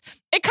 months.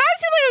 It kind of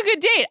seemed like a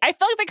good date. I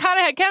felt like they kind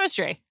of had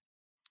chemistry.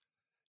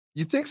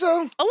 You think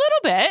so? A little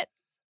bit.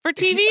 For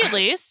TV, at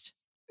least.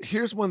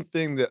 Here's one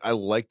thing that I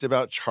liked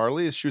about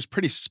Charlie is she was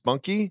pretty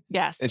spunky.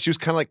 Yes. And she was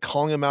kind of like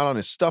calling him out on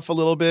his stuff a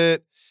little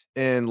bit.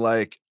 And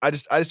like, I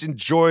just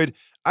enjoyed,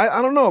 I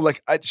don't know,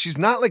 like she's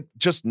not like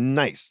just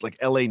nice, like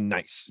LA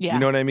nice. Yeah. You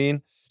know what I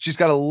mean? She's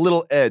got a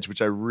little edge,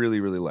 which I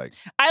really, really like.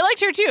 I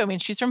liked her too. I mean,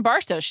 she's from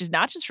Barstow. She's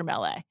not just from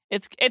LA.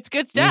 It's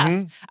good stuff.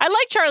 Mm-hmm. I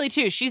like Charlie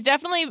too. She's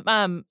definitely,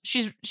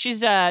 she's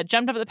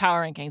jumped up the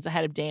power rankings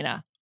ahead of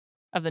Dana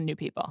of the new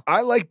people.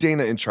 I like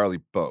Dana and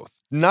Charlie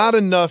both. Not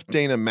enough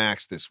Dana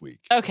Max this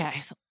week. Okay.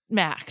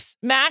 Max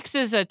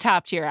is a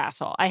top tier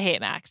asshole. I hate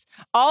Max.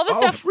 All the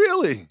stuff,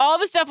 really? All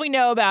the stuff we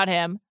know about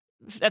him.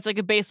 That's like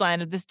a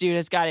baseline of this dude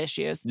has got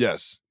issues.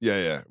 Yes.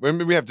 Yeah.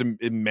 We have to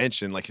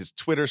mention like his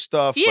Twitter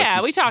stuff. Yeah,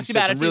 like we talked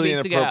about it a few really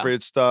weeks ago.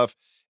 Inappropriate stuff.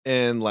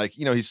 And like,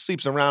 you know, he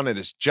sleeps around at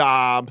his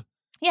job.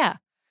 Yeah.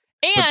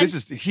 And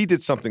he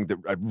did something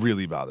that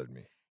really bothered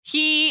me.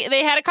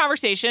 They had a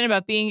conversation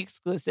about being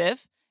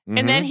exclusive. Mm-hmm.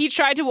 And then he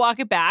tried to walk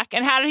it back.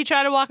 And how did he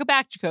try to walk it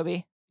back,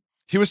 Jacoby?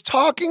 He was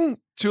talking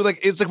to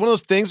it's like one of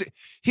those things.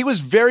 He was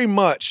very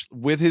much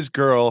with his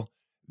girl.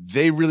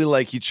 They really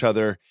like each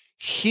other.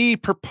 he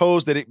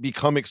proposed that it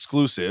become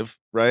exclusive,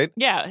 right?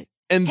 Yeah.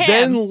 And Him.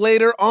 then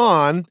later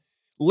on,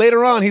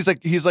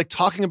 he's like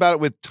talking about it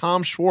with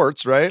Tom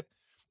Schwartz, right?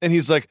 And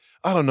he's like,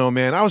 I don't know,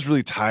 man. I was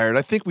really tired.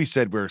 I think we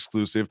said we're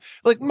exclusive.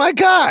 Like, my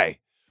guy,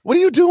 what are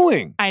you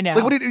doing? I know.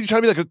 Like, what are you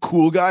trying to be like a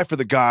cool guy for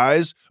the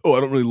guys? Oh,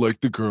 I don't really like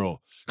the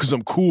girl because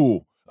I'm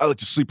cool. I like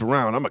to sleep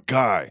around. I'm a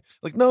guy.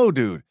 Like, no,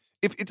 dude.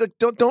 If it's like,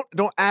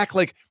 don't act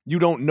like you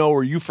don't know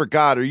or you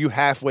forgot or you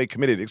halfway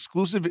committed.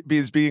 Exclusive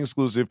is being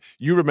exclusive.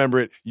 You remember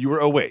it. You were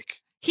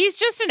awake. He's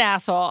just an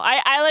asshole.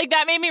 I like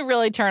that made me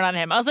really turn on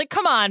him. I was like,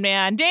 come on,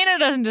 man. Dana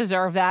doesn't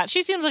deserve that.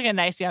 She seems like a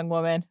nice young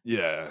woman.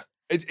 Yeah.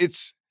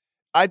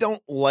 I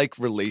don't like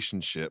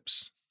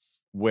relationships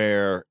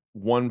where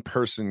one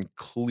person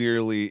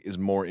clearly is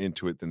more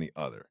into it than the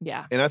other.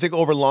 Yeah. And I think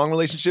over long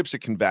relationships, it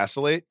can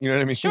vacillate. You know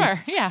what I mean?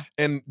 Sure. Yeah.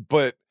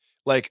 But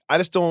like, I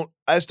just don't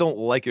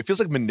like it. It feels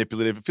like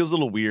manipulative. It feels a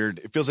little weird.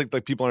 It feels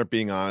like people aren't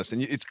being honest.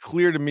 And it's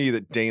clear to me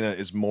that Dana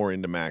is more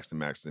into Max than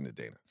Max is into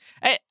Dana.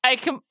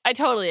 I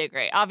totally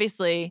agree.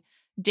 Obviously,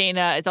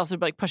 Dana is also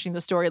like pushing the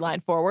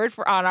storyline forward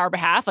on our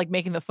behalf, like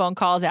making the phone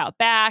calls out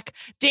back.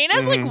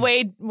 Dana's like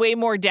way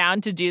more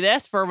down to do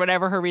this for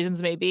whatever her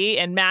reasons may be.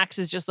 And Max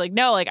is just like,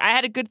 no, like I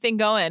had a good thing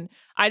going.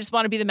 I just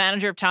want to be the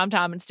manager of Tom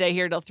Tom and stay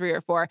here till 3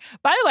 or 4.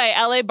 By the way,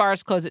 LA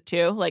bars close at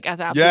 2, like at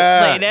the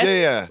absolute latest.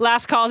 Yeah.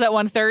 Last call's at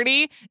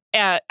 1:30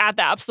 at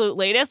the absolute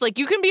latest. Like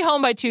you can be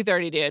home by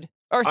 2:30, dude.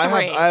 Or 3.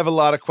 I have a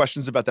lot of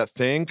questions about that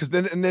thing. Cause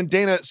then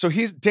Dana,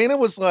 Dana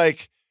was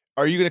like,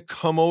 are you going to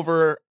come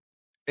over?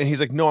 And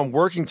he's like, no, I'm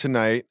working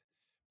tonight,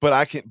 but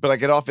I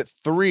get off at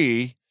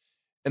 3.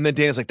 And then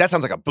Dana's like, that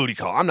sounds like a booty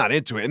call. I'm not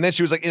into it. And then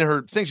she was like, in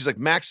her thing, she's like,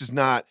 Max is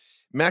not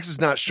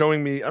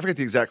showing me. I forget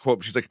the exact quote,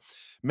 but she's like,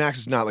 Max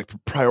is not like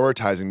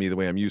prioritizing me the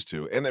way I'm used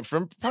to. And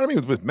from part of me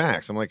with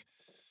Max, I'm like,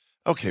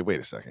 okay, wait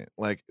a second.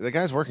 Like the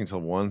guy's working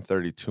till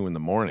 1:32 in the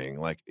morning.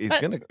 Like he's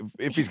gonna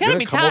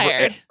come tired. over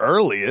at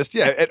earliest.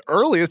 Yeah, at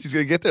earliest he's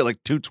gonna get there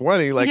like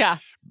 2:20. Like yeah.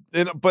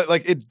 But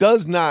like it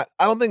does not.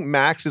 I don't think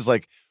Max is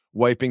like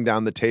wiping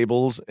down the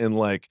tables and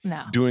like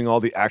doing all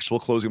the actual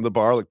closing of the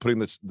bar, like putting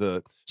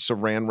the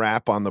saran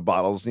wrap on the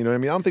bottles. You know what I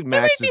mean? I don't think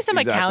Max is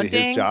exactly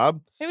accounting. His job.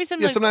 Maybe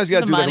some. Sometimes you got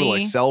to do money. that little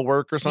Excel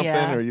work or something,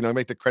 or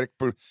make the credit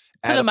put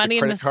the money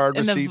credit card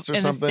receipts or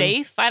something. In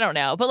the safe. I don't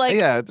know, but like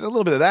a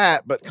little bit of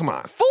that. But come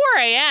on, 4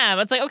 a.m.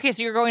 It's like okay,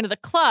 so you're going to the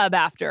club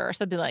after or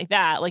something like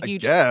that. Like I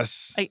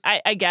guess.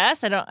 I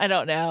guess I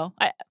don't know.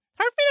 Hard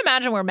for me to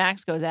imagine where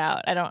Max goes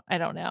out. I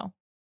don't know.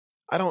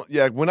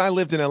 Yeah, when I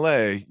lived in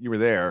LA, you were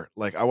there.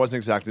 Like, I wasn't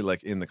exactly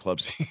like in the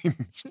club scene,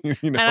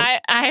 you know? And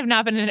I have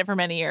not been in it for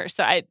many years,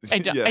 so I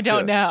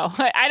don't know.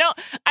 I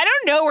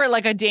don't know where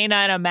like a Dana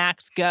and a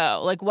Max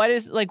go. Like, what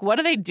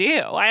do they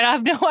do? I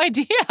have no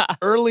idea.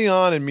 Early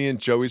on in me and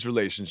Joey's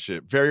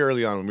relationship, very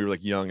early on when we were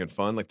like young and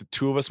fun, like the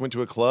two of us went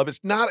to a club.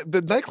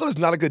 The nightclub is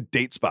not a good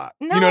date spot.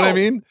 No. You know what I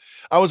mean?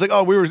 I was like,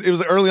 it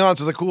was early on,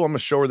 so I was like, cool, I'm gonna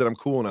show her that I'm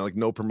cool, and I like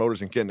know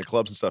promoters and get into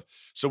clubs and stuff.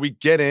 So we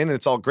get in and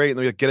it's all great, and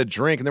then we like, get a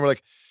drink, and then we're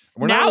like,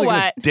 we're not really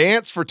going to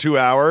dance for 2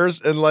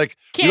 hours and like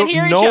can't we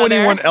don't know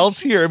anyone else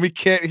here and we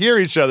can't hear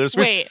each other.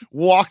 So we just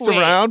walked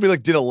around, we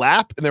like did a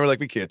lap and then we're like,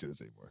 we can't do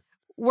this anymore.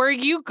 Were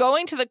you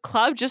going to the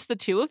club, just the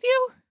two of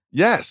you?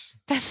 Yes.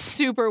 That's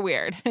super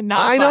weird and not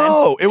I fun.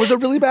 know. It was a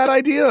really bad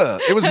idea.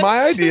 It was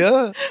my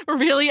idea.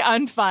 Really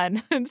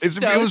unfun.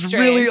 It was strange.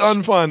 Really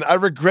unfun. I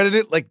regretted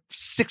it like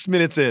 6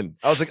 minutes in.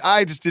 I was like,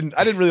 I didn't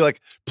really like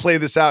play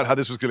this out how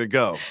this was going to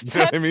go. You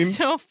know what I mean?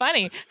 So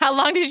funny. How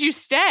long did you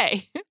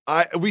stay?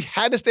 We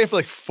had to stay for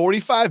like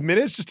 45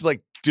 minutes just to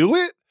like do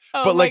it.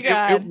 Oh but like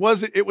God.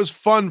 it was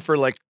fun for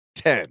like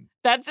 10.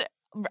 That's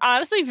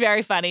honestly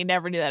very funny.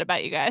 Never knew that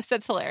about you guys.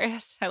 That's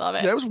hilarious. I love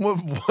it. Yeah, it was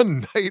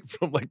one night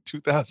from like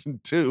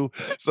 2002.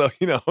 So,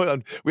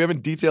 we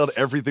haven't detailed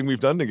everything we've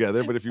done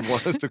together, but if you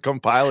want us to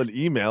compile an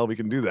email, we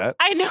can do that.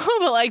 I know,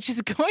 but like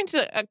just going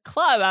to a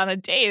club on a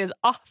date is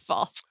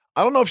awful.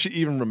 I don't know if she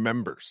even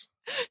remembers.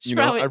 She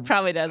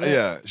probably doesn't.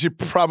 Yeah, she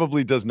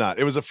probably does not.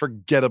 It was a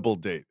forgettable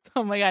date.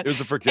 Oh my God. It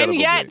was a forgettable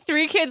date. And yet,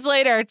 3 kids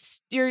later,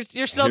 you're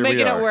still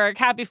making it work.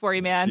 Happy for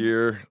you, man.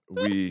 Here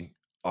we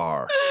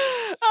are.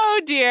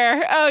 Oh dear.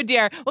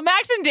 Well,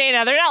 Max and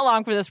Dana, they're not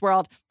long for this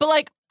world. But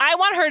like, I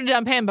want her to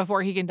dump him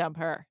before he can dump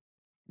her.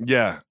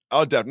 Yeah.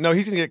 Oh, definitely. No,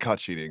 he's gonna get caught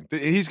cheating.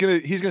 He's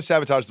gonna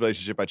sabotage the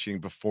relationship by cheating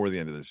before the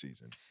end of the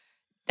season.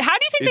 How do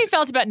you think they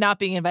felt about not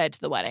being invited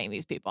to the wedding?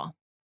 These people,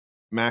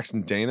 Max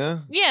and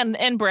Dana. Yeah,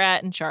 and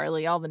Brett and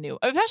Charlie, all the new,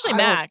 especially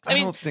Max. I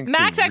mean,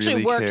 Max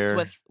actually works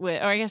with,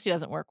 or I guess he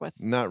doesn't work with.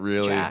 Not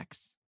really.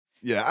 Jax.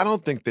 Yeah, I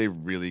don't think they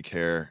really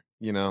care.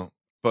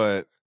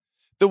 But.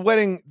 The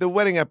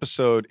wedding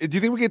episode. Do you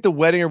think we get the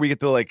wedding or we get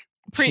to like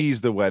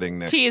tease the wedding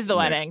next? Tease the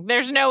wedding.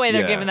 There's no way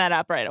they're giving that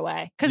up right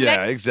away.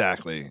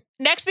 Exactly.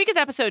 Next week is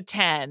episode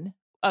 10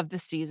 of the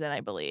season,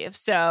 I believe.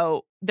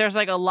 So there's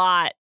like a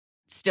lot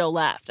still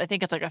left. I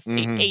think it's like a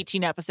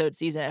 18 episode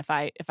season, if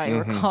I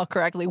recall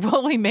correctly.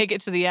 Will we make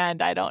it to the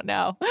end? I don't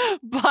know,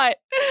 but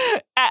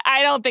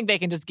I don't think they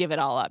can just give it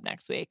all up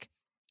next week.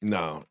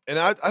 No. And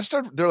I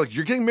started, they're like,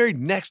 you're getting married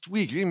next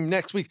week. You're getting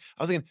next week.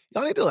 I was thinking,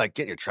 y'all need to like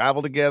get your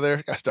travel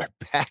together. Gotta start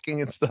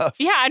packing and stuff.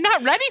 Yeah, I'm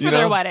not ready for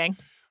their wedding.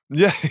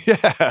 Yeah.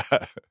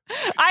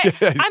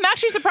 I'm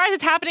actually surprised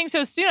it's happening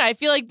so soon. I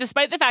feel like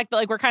despite the fact that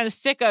like we're kind of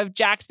sick of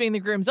Jax being the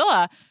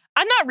groomzilla,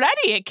 I'm not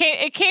ready.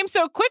 It came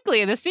so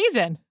quickly this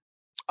season.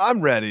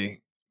 I'm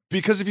ready.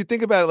 Because if you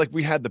think about it, like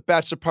we had the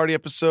bachelor party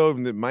episode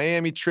and the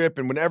Miami trip,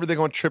 and whenever they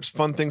go on trips,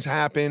 fun things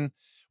happen.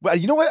 Well,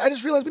 you know what? I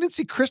just realized we didn't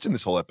see Kristen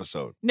this whole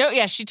episode. No,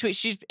 yeah, she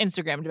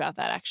Instagrammed about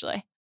that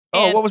actually.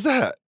 Oh, what was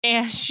that?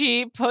 And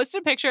she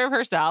posted a picture of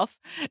herself,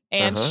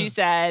 and she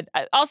said,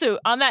 also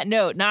on that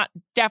note,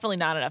 definitely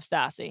not enough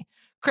Stassi.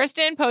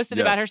 Kristen posted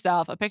about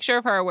herself a picture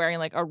of her wearing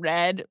like a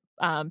red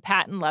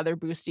patent leather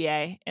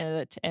bustier,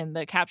 and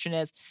the caption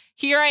is,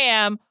 "Here I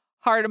am,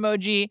 heart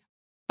emoji,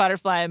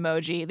 butterfly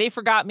emoji. They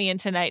forgot me in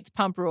tonight's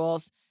Pump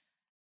Rules."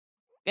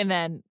 And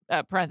then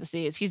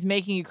parentheses, "He's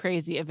making you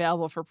crazy,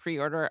 available for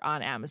pre-order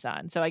on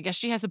Amazon." So I guess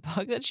she has a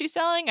book that she's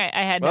selling.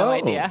 I had no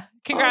idea.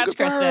 Congrats,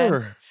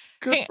 Kristen.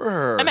 Good for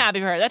her. I'm happy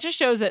for her. That just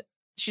shows that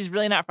she's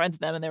really not friends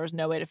with them and there was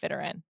no way to fit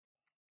her in.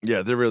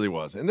 Yeah, there really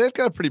was. And they've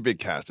got a pretty big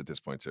cast at this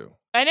point, too.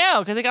 I know,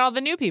 because they got all the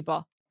new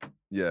people.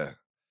 Yeah.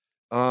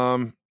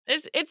 It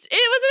was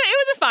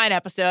a fine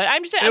episode.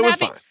 I'm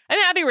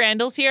happy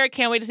Randall's here. I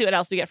can't wait to see what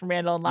else we get from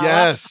Randall and Lala.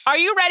 Yes. Are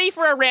you ready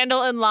for a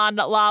Randall and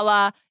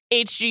Lala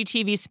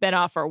HGTV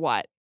spinoff or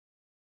what?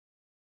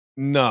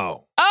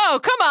 No. Oh,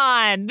 come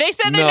on. They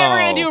said they're never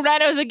going to do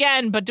Renos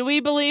again, but do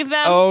we believe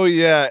them? Oh,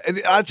 yeah. And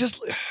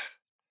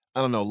I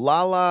don't know.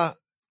 Lala,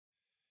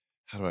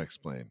 how do I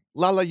explain?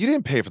 Lala, you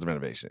didn't pay for the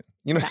renovation.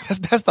 You know,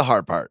 that's the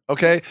hard part,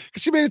 okay?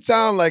 Because she made it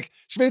sound like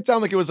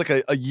it was like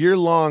a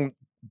year-long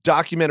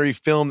documentary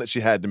film that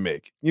she had to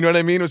make. You know what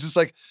I mean? It was just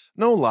like,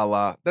 no,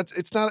 Lala,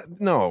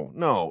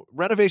 no.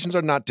 Renovations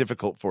are not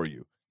difficult for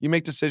you. You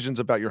make decisions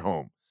about your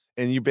home,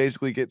 and you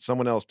basically get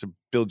someone else to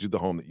build you the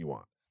home that you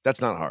want. That's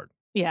not hard.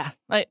 Yeah,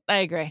 I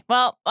agree.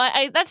 Well,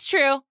 that's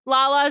true.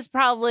 Lala is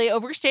probably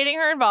overstating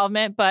her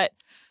involvement, but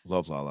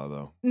love Lala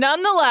though.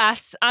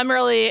 Nonetheless,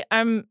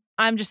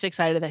 I'm just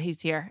excited that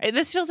he's here.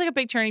 This feels like a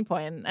big turning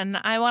point, and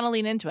I want to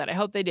lean into it. I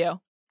hope they do.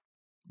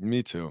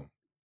 Me too.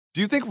 Do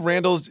you think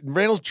Randall's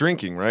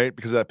drinking, right?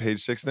 Because of that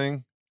Page 6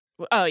 thing?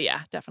 Oh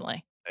yeah,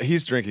 definitely.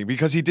 He's drinking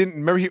because he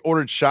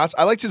ordered shots.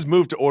 I liked his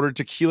move to order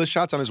tequila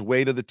shots on his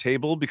way to the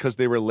table because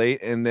they were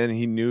late, and then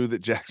he knew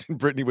that Jackson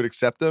Brittany would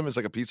accept them as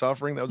like a peace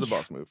offering. That was a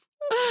boss move.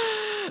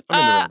 I'm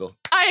into Randall.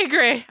 I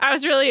agree. I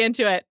was really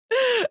into it.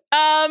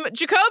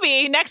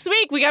 Jacoby, next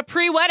week we got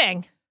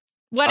pre-wedding.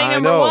 Wedding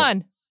number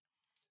 1.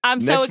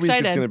 I'm so excited. Next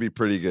week is going to be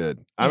pretty good.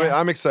 Yeah.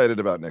 I'm excited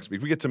about next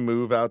week. We get to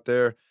move out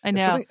there. I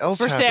know. Something else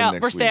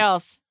happened next week.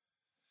 Sales.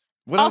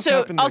 What else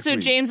happened next week?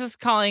 James is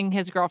calling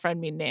his girlfriend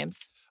mean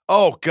names.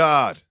 Oh,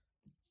 God.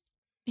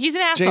 He's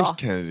an asshole.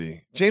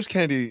 James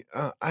Kennedy,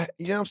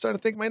 I'm starting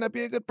to think might not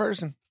be a good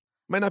person.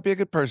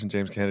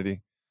 James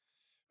Kennedy.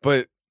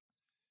 But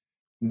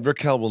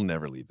Raquel will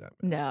never leave that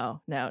man.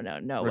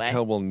 No way.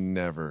 Raquel will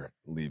never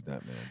leave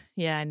that man.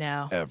 Yeah, I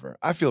know. Ever.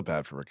 I feel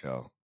bad for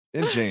Raquel.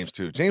 And James,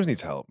 too. James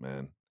needs help,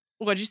 man.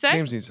 What'd you say?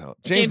 James needs help.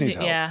 James needs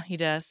help. Yeah, he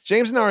does.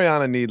 James and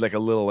Ariana need like a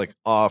little like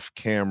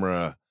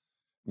off-camera,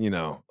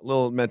 a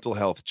little mental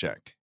health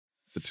check.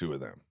 The two of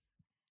them.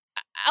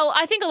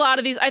 I think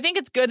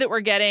it's good that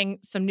we're getting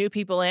some new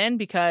people in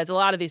because a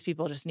lot of these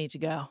people just need to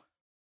go.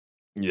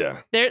 Yeah.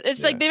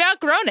 Like they've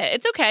outgrown it.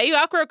 It's okay. You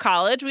outgrow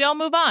college. We all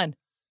move on.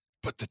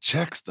 But the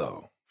checks,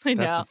 though. I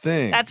know. That's the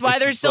thing. That's why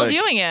they're still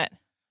doing it.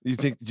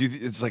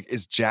 It's like,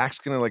 is Jax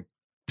going to like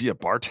be a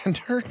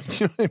bartender?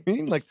 You know what I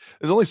mean? Like,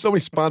 there's only so many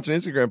sponsored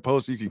Instagram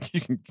posts you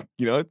can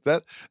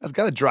that's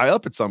got to dry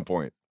up at some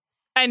point.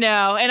 I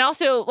know. And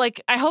also,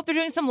 like, I hope they're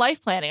doing some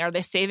life planning. Are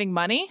they saving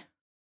money?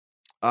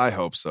 I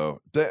hope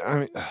so.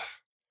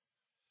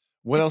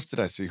 What else did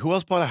I see? Who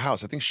else bought a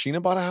house? I think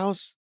Sheena bought a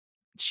house.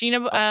 She's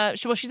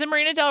in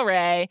Marina Del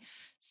Rey.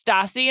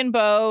 Stassi and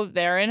Beau,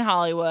 they're in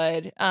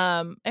Hollywood.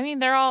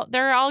 They're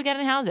all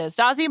getting houses.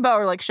 Stassi and Beau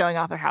are like showing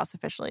off their house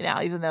officially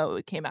now, even though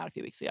it came out a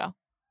few weeks ago.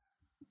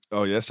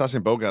 Oh yeah, Stassi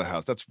and Beau got a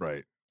house. That's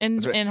right.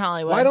 In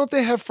Hollywood. Why don't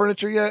they have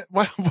furniture yet?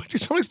 Why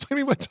did someone explain to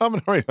me why Tom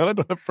and Ariana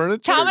don't have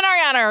furniture? Tom and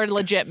Ariana are a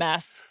legit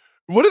mess.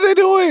 What are they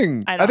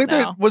doing? I think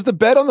know. Was the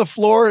bed on the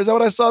floor? Is that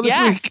what I saw this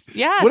week?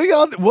 Yes.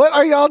 What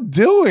are y'all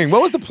doing?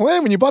 What was the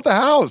plan when you bought the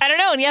house? I don't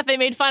know. And yet they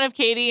made fun of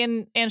Katie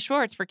and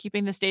Schwartz for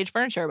keeping the stage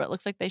furniture, but it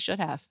looks like they should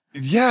have.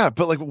 Yeah,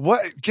 but like what?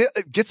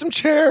 Get some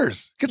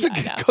chairs. Make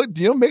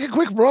a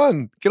quick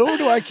run. Get over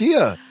to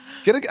IKEA.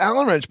 Get an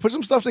Allen wrench. Put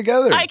some stuff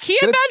together.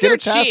 IKEA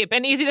beds are cheap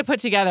and easy to put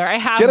together. I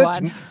have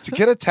one.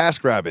 Get a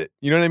TaskRabbit.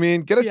 You know what I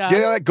mean? Go to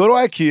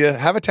IKEA,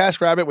 have a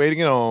TaskRabbit waiting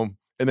at home,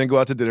 and then go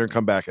out to dinner and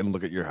come back and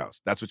look at your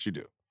house. That's what you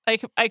do.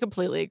 I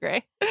completely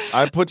agree.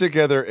 I put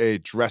together a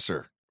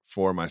dresser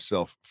for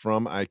myself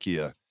from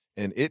IKEA,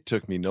 and it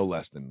took me no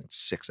less than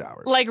 6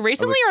 hours. Like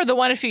recently or the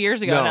one a few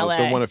years ago in LA?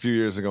 The one a few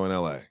years ago in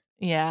LA.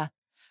 Yeah.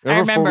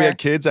 Remember before we had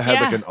kids, I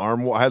had like an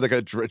I had like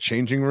a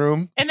changing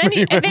room. And then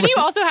you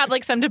also had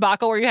like some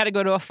debacle where you had to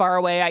go to a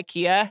faraway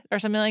IKEA or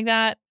something like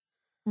that.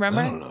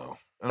 Remember? I don't know.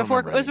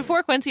 It was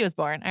before Quincy was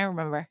born. I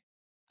remember.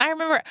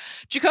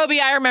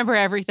 Jacoby, I remember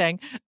everything.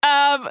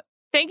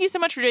 Thank you so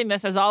much for doing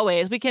this, as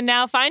always. We can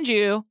now find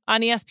you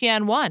on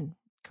ESPN1,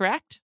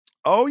 correct?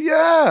 Oh,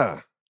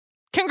 yeah.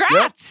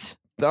 Congrats. Yep.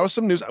 That was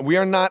some news. We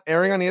are not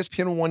airing on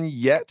ESPN1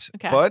 yet,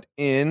 but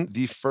in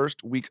the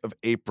first week of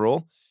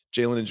April,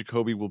 Jalen and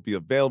Jacoby will be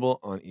available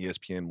on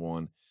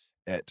ESPN1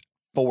 at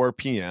 4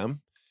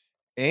 p.m.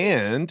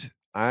 And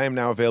I am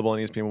now available on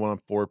ESPN1 on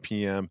 4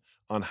 p.m.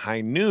 on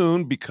High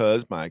Noon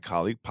because my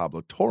colleague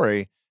Pablo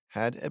Torre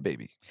had a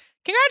baby.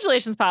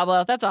 Congratulations,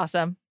 Pablo. That's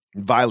awesome.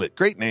 Violet.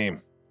 Great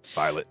name.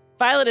 Violet.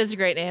 Violet is a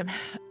great name.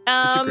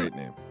 It's a great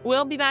name.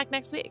 We'll be back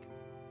next week.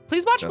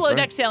 Please watch Below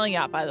Deck Sailing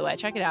Yacht, by the way.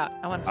 Check it out.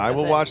 I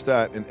will watch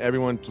that. And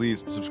everyone,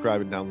 please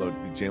subscribe and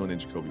download the Jalen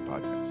and Jacoby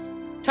podcast.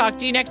 Talk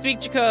to you next week,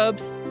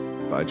 Jacobs.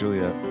 Bye,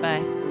 Juliet.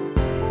 Bye.